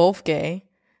 They're both gay.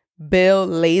 Bill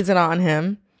lays it on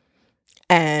him,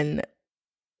 and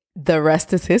the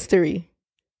rest is history.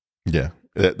 Yeah,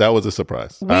 that was a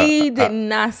surprise. We did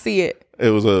not see it. It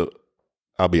was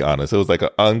I'll be honest, it was like an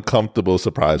uncomfortable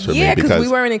surprise for me. Yeah, because we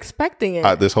weren't expecting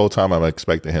it. This whole time I'm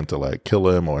expecting him to like kill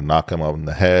him or knock him on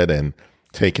the head and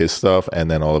take his stuff, and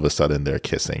then all of a sudden they're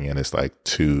kissing, and it's like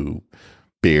two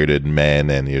bearded men,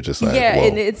 and you're just like, yeah, whoa.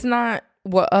 And it's not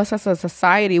what us as a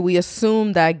society, we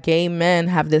assume that gay men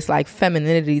have this like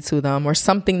femininity to them or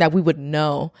something that we would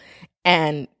know.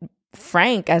 And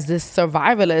Frank, as this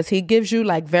survivalist, he gives you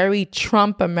like very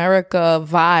Trump America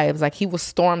vibes. Like he will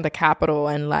storm the Capitol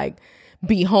and like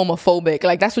be homophobic.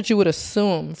 Like that's what you would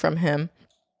assume from him.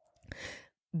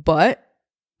 But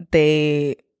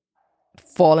they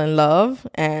fall in love,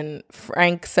 and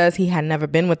Frank says he had never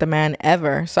been with a man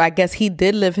ever. So I guess he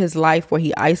did live his life where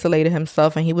he isolated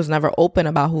himself and he was never open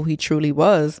about who he truly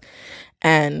was.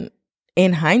 And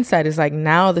in hindsight, it's like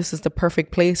now this is the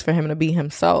perfect place for him to be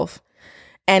himself.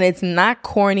 And it's not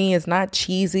corny. It's not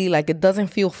cheesy. Like, it doesn't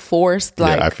feel forced.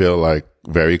 Like, I feel like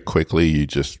very quickly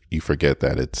you forget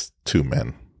that it's two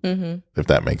men, if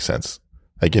that makes sense.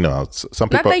 Like, you know, some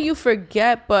people... Not that you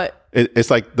forget, but...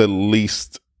 It's like the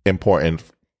least important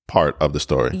part of the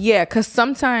story. Yeah, because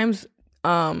sometimes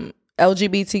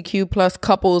LGBTQ plus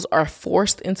couples are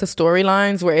forced into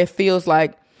storylines where it feels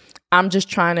like I'm just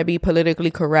trying to be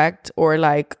politically correct, or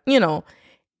like, you know,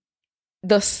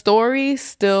 the story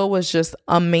still was just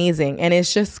amazing. And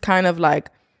it's just kind of like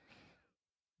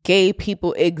gay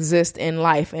people exist in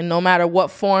life, and no matter what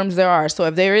forms there are. So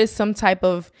if there is some type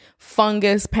of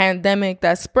fungus pandemic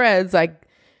that spreads, like,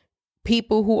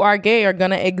 people who are gay are going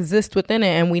to exist within it,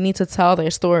 and we need to tell their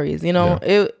stories. You know,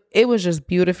 it was just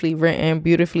beautifully written,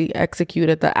 beautifully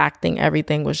executed. The acting,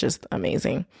 everything was just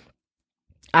amazing.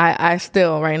 I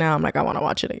still, right now, I'm like, I want to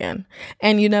watch it again.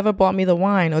 And you never bought me the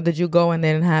wine, or did you go and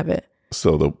they didn't have it?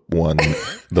 So the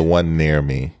one near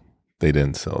me, they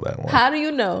didn't sell that one. How do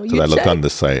you know? So I looked on the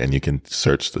site, and you can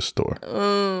search the store.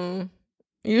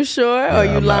 You sure? Or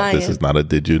you lying? This is not a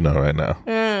did you know right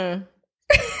now.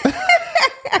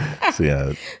 So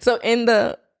yeah. So in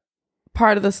the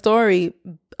part of the story,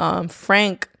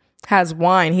 Frank has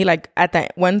wine. He like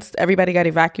once everybody got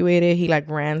evacuated, he like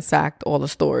ransacked all the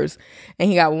stores, and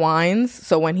he got wines.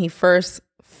 So when he first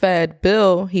fed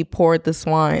Bill, he poured this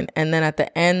wine, and then at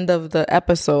the end of the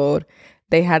episode,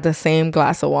 they had the same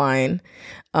glass of wine.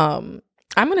 I'm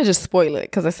gonna just spoil it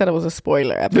because I said it was a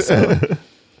spoiler episode.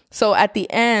 So at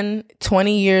the end,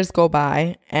 20 years go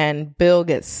by, and Bill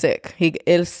gets sick.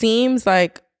 It seems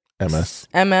like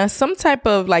MS, some type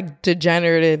of like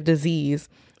degenerative disease.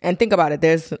 And think about it,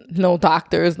 there's no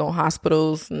doctors, no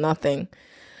hospitals, nothing.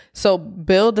 So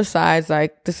Bill decides,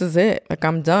 like, this is it. Like,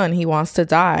 I'm done. He wants to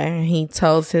die. And he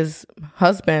tells his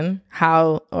husband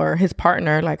or his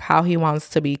partner, like, how he wants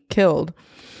to be killed.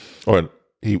 Or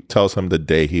he tells him the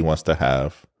day he wants to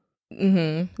have.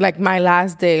 Like, my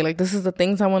last day. Like, this is the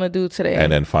things I want to do today.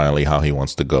 And then finally how he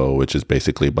wants to go, which is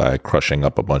basically by crushing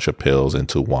up a bunch of pills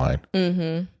into wine.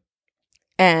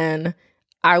 And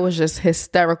I was just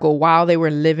hysterical while they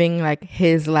were living like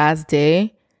his last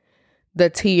day. The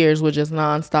tears were just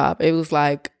nonstop. It was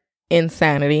like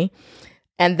insanity.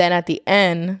 And then at the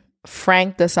end,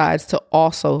 Frank decides to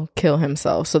also kill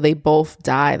himself. So they both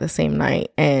die the same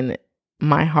night. And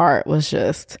my heart was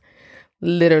just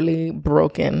literally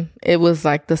broken. It was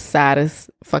like the saddest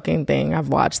fucking thing I've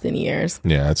watched in years.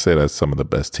 Yeah, I'd say that's some of the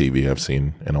best TV I've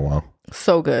seen in a while.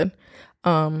 So good.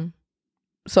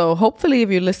 So hopefully if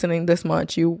you're listening this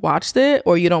much, you watched it,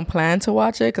 or you don't plan to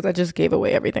watch it, because I just gave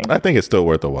away everything. I think it's still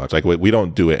worth a watch. Like, we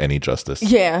don't do it any justice.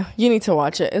 Yeah, you need to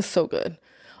watch it. It's so good.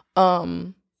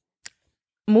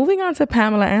 Moving on to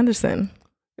Pamela Anderson.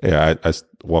 Yeah, I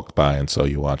walked by and saw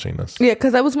you watching this. Yeah,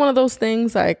 because that was one of those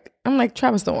things, like, I'm like,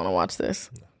 Travis don't want to watch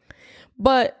this.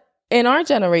 But in our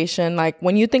generation, like,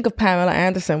 when you think of Pamela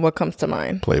Anderson, what comes to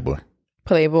mind?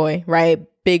 Playboy, right?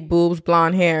 Big boobs,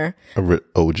 blonde hair.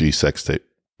 OG sex tape.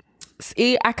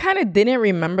 See, I kind of didn't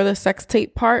remember the sex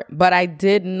tape part, but I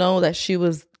did know that she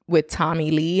was with Tommy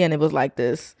Lee, and it was like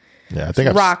this. Yeah, I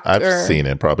think I've seen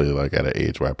it probably like at an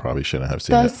age where I probably shouldn't have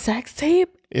seen it. The sex tape?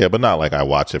 Yeah, but not like I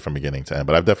watched it from beginning to end,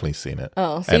 but I've definitely seen it.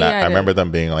 Oh, see, and I remember them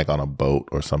being like on a boat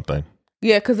or something.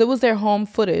 Yeah, because it was their home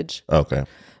footage. Okay.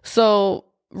 So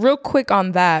real quick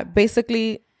on that,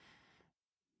 basically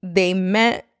they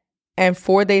met and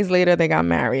 4 days later they got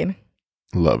married.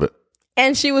 Love it.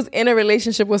 And she was in a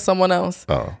relationship with someone else.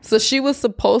 Oh. So she was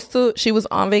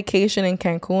on vacation in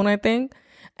Cancun, I think.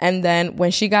 And then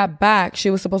when she got back, she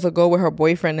was supposed to go with her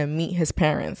boyfriend and meet his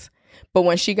parents. But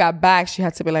when she got back, she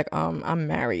had to be like, I'm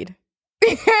married,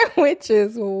 which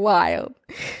is wild.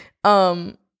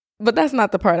 But that's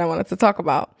not the part I wanted to talk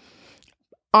about.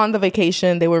 On the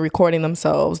vacation, they were recording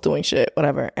themselves doing shit,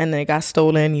 whatever. And then it got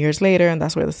stolen years later. And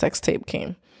that's where the sex tape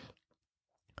came.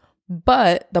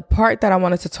 But the part that I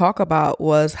wanted to talk about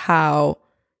was how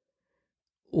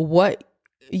what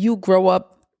you grow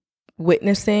up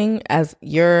witnessing as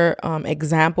your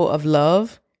example of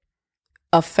love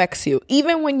affects you.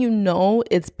 Even when you know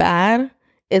it's bad,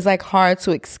 it's like hard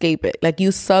to escape it. Like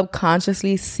you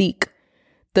subconsciously seek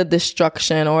the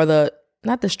destruction or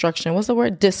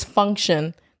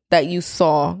dysfunction that you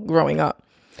saw growing up.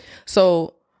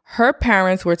 So her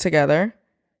parents were together.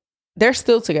 They're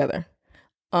still together.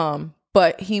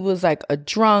 But he was like a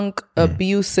drunk,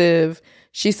 abusive.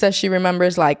 She says she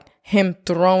remembers like him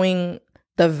throwing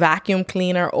the vacuum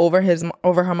cleaner over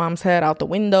her mom's head out the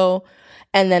window.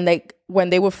 And then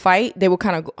when they would fight, they would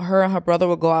her and her brother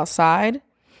would go outside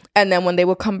And then when they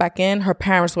would come back in, her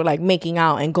parents were like making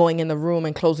out and going in the room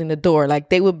and closing the door. Like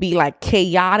they would be like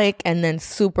chaotic and then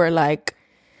super like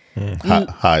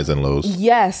highs and lows.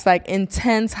 Yes, like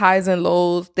intense highs and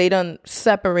lows. They done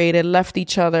separated, left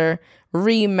each other,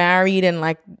 remarried in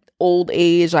like old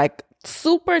age, like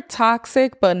super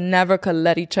toxic, but never could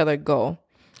let each other go.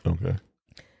 Okay.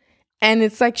 And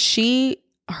it's like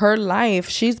her life,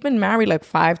 she's been married like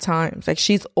 5 times. Like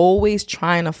she's always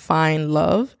trying to find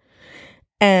love.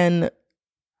 And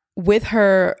with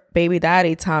her baby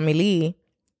daddy, Tommy Lee,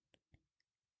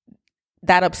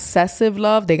 that obsessive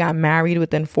love, they got married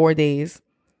within 4 days.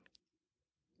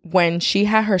 When she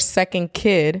had her second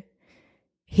kid,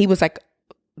 he was like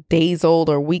days old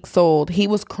or weeks old. He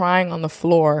was crying on the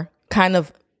floor, kind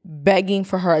of begging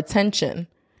for her attention,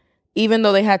 even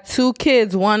though they had 2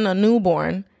 kids, one a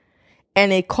newborn.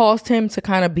 And it caused him to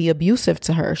kind of be abusive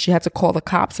to her. She had to call the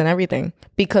cops and everything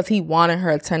because he wanted her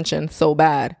attention so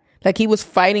bad. Like he was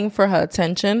fighting for her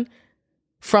attention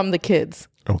from the kids.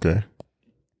 Okay.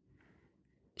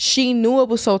 She knew it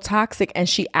was so toxic and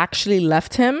she actually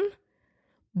left him.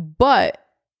 But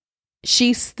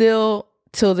she still,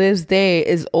 till this day,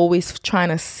 is always trying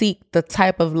to seek the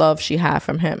type of love she had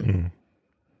from him.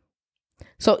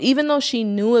 So even though she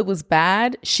knew it was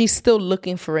bad, she's still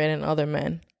looking for it in other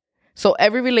men. So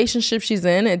every relationship she's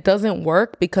in, it doesn't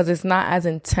work because it's not as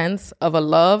intense of a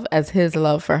love as his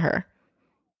love for her.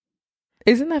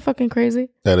 Isn't that fucking crazy?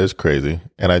 That is crazy.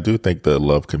 And I do think the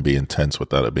love can be intense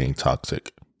without it being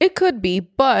toxic. It could be,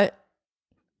 but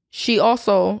she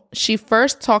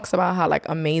first talks about how like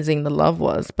amazing the love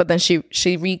was, but then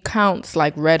she recounts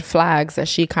like red flags that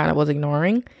she kind of was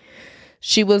ignoring.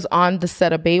 She was on the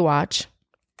set of Baywatch.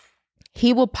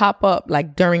 He will pop up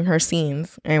like during her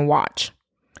scenes and watch.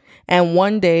 And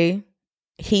one day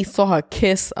he saw her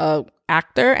kiss a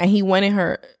actor and he went in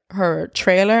her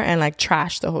trailer and like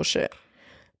trashed the whole shit.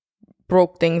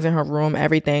 Broke things in her room,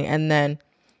 everything. And then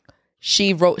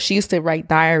she used to write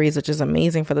diaries, which is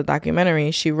amazing for the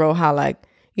documentary. She wrote how like,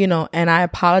 you know, and I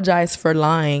apologize for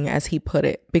lying, as he put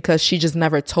it, because she just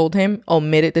never told him,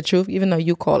 omitted the truth, even though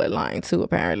you call it lying too,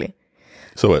 apparently.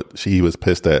 So he was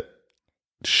pissed that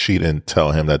she didn't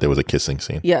tell him that there was a kissing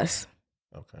scene. Yes.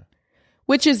 Okay.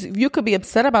 Which is, you could be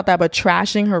upset about that, but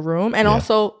trashing her room and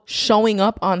also showing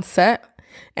up on set.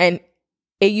 And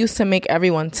it used to make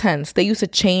everyone tense. They used to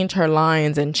change her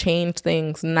lines and change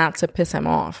things not to piss him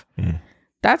off.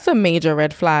 That's a major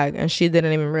red flag. And she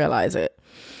didn't even realize it.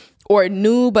 Or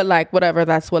knew, but like, whatever,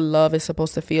 that's what love is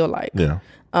supposed to feel like. Yeah.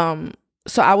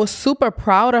 So I was super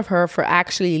proud of her for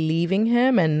actually leaving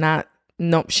him and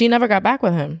she never got back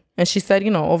with him. And she said,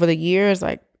 you know, over the years,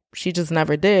 like, she just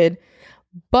never did.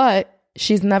 But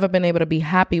she's never been able to be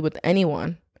happy with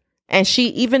anyone. And she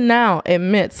even now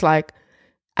admits, like,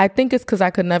 I think it's because I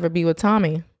could never be with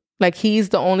Tommy. Like, he's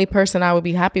the only person I would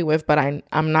be happy with, but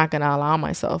I'm not going to allow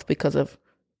myself because of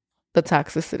the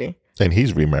toxicity. And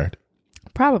he's remarried.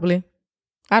 Probably.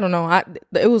 I don't know.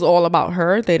 It was all about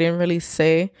her. They didn't really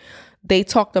say. They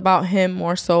talked about him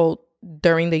more so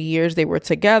during the years they were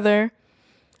together.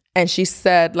 And she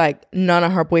said, like, none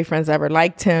of her boyfriends ever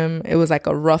liked him. It was like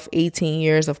a rough 18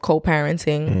 years of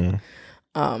co-parenting.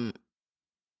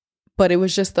 But it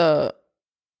was just a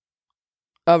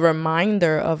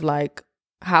reminder of, like,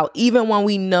 how even when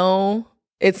we know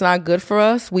it's not good for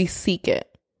us, we seek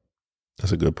it.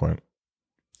 That's a good point.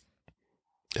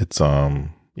 It's,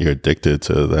 you're addicted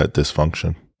to that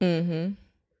dysfunction.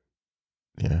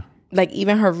 Yeah. Like,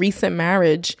 even her recent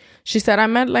marriage, she said, I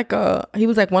met he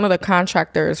was like one of the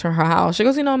contractors for her house. She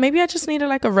goes, you know, maybe I just needed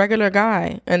like a regular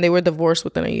guy. And they were divorced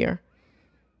within a year.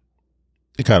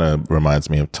 It kind of reminds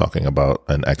me of talking about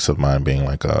an ex of mine being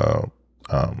like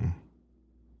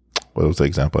what was the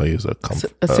example I used?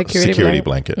 A security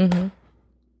blanket.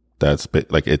 That's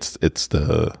like, it's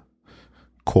the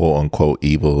quote unquote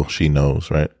evil she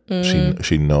knows, right?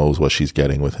 She knows what she's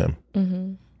getting with him.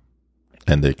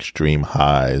 And the extreme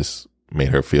highs made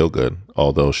her feel good,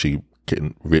 although she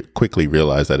can quickly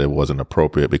realize that it wasn't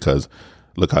appropriate because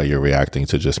look how you're reacting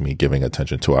to just me giving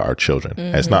attention to our children.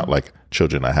 And it's not like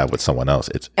children I have with someone else.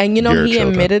 It's and you know, he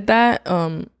children. admitted that.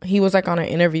 He was like on an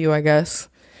interview, I guess,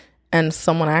 and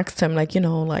someone asked him, like, you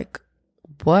know, like,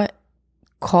 what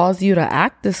caused you to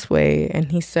act this way?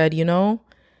 And he said, you know,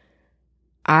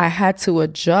 I had to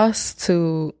adjust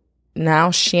to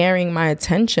now sharing my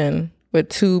attention with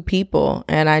 2 people,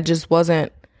 and I just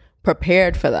wasn't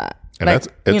prepared for that. And like,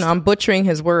 you know, I'm butchering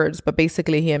his words, but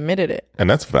basically he admitted it. And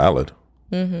that's valid.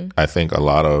 I think a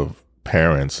lot of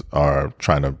parents are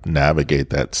trying to navigate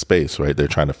that space, right? They're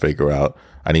trying to figure out,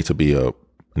 I need to be a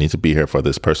I need to be here for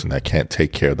this person that can't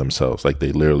take care of themselves. Like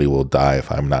they literally will die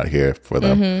if I'm not here for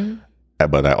them.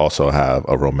 But I also have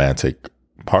a romantic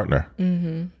partner.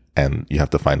 And you have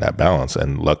to find that balance.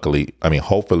 And luckily, I mean,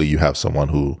 hopefully you have someone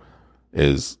who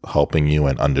is helping you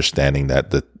and understanding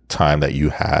that the time that you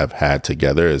have had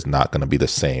together is not going to be the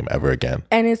same ever again.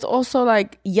 And it's also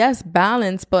like, yes,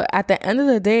 balance, but at the end of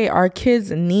the day, our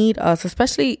kids need us,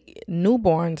 especially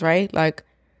newborns, right? Like,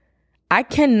 I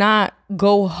cannot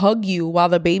go hug you while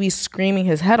the baby's screaming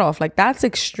his head off. Like, that's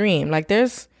extreme. Like,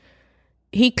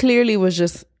 he clearly was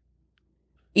just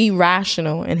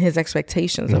irrational in his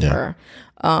expectations of her.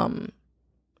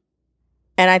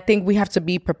 And I think we have to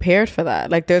be prepared for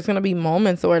that. Like, there's going to be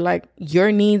moments where, like,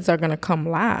 your needs are going to come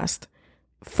last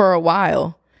for a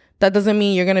while. That doesn't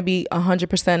mean you're going to be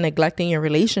 100% neglecting your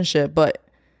relationship, but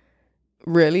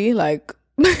really, like,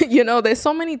 you know, there's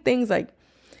so many things, like,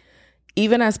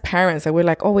 even as parents, that we're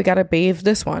like, oh, we got to bathe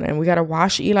this one and we got to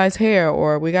wash Eli's hair,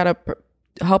 or we got to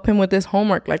help him with this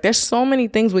homework. Like, there's so many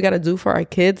things we got to do for our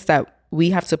kids that we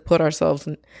have to put ourselves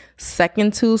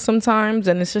second to sometimes.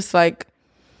 And it's just like,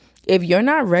 if you're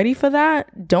not ready for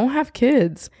that, don't have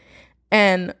kids.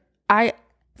 And I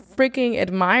freaking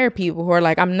admire people who are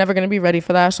like, I'm never going to be ready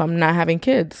for that, so I'm not having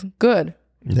kids. Good.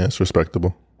 Yeah, it's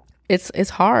respectable.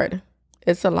 It's hard.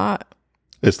 It's a lot.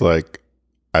 It's like,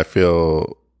 I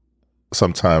feel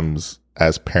sometimes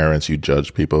as parents, you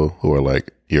judge people who are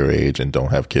like your age and don't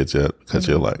have kids yet because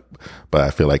you're like, but I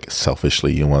feel like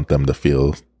selfishly you want them to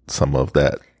feel some of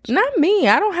that. Not me.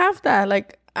 I don't have that.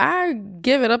 Like, I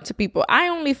give it up to people. I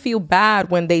only feel bad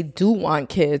when they do want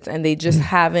kids and they just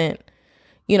haven't,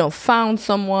 you know, found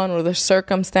someone, or the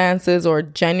circumstances, or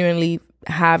genuinely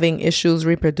having issues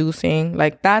reproducing.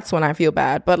 Like, that's when I feel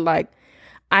bad. But like,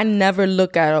 I never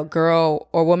look at a girl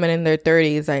or woman in their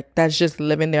 30s like that's just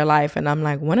living their life, and I'm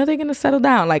like, when are they going to settle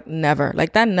down? Like, never.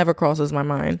 Like, that never crosses my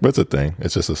mind. But it's a thing.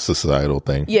 It's just a societal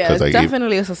thing. Yeah, it's like,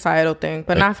 definitely a societal thing,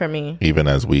 but like, not for me. Even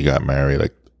as we got married,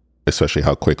 like, especially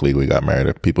how quickly we got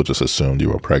married, people just assumed you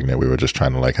were pregnant. We were just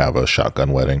trying to like have a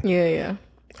shotgun wedding. Yeah.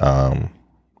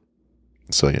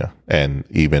 So yeah, and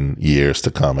even years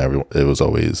to come, it was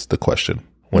always the question: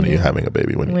 when are you having a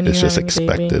baby? When it's just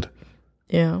expected.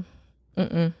 Yeah.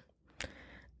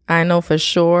 I know for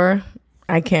sure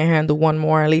I can't handle one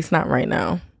more, at least not right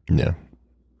now. Yeah.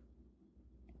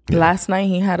 Last night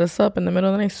he had us up in the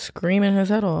middle of the night screaming his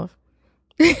head off.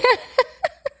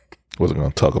 Wasn't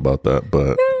going to talk about that,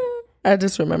 but I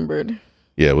just remembered.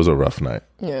 Yeah, it was a rough night.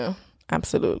 Yeah,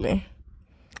 absolutely.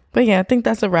 But yeah, I think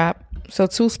that's a wrap. So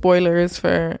 2 spoilers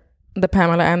for the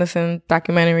Pamela Anderson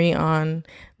documentary on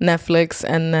Netflix,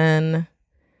 and then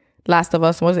Last of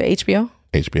Us, was it HBO?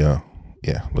 HBO.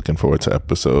 Yeah, looking forward to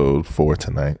episode 4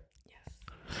 tonight.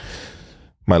 Yes.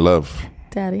 My love.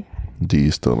 Daddy. Do you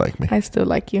still like me? I still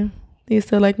like you. Do you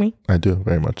still like me? I do,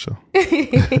 very much so.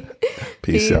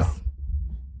 Peace, y'all.